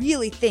you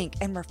really think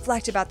and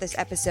reflect about this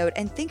episode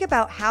and think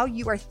about how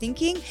you are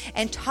thinking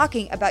and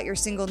talking about your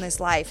singleness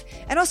life.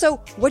 And also,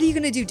 what are you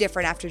going to do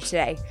different after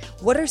today?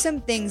 What are some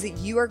things that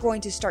you are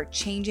going to start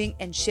changing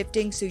and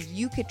shifting so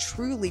you could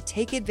truly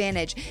take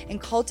advantage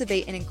and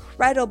cultivate an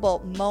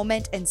incredible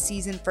moment and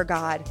season for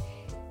God?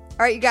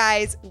 All right, you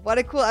guys, what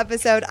a cool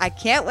episode. I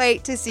can't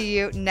wait to see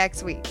you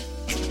next week.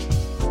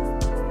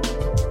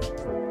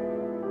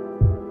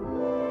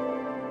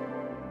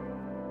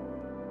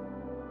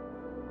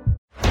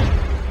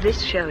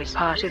 This show is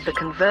part of the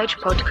Converge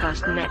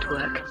Podcast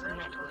Network.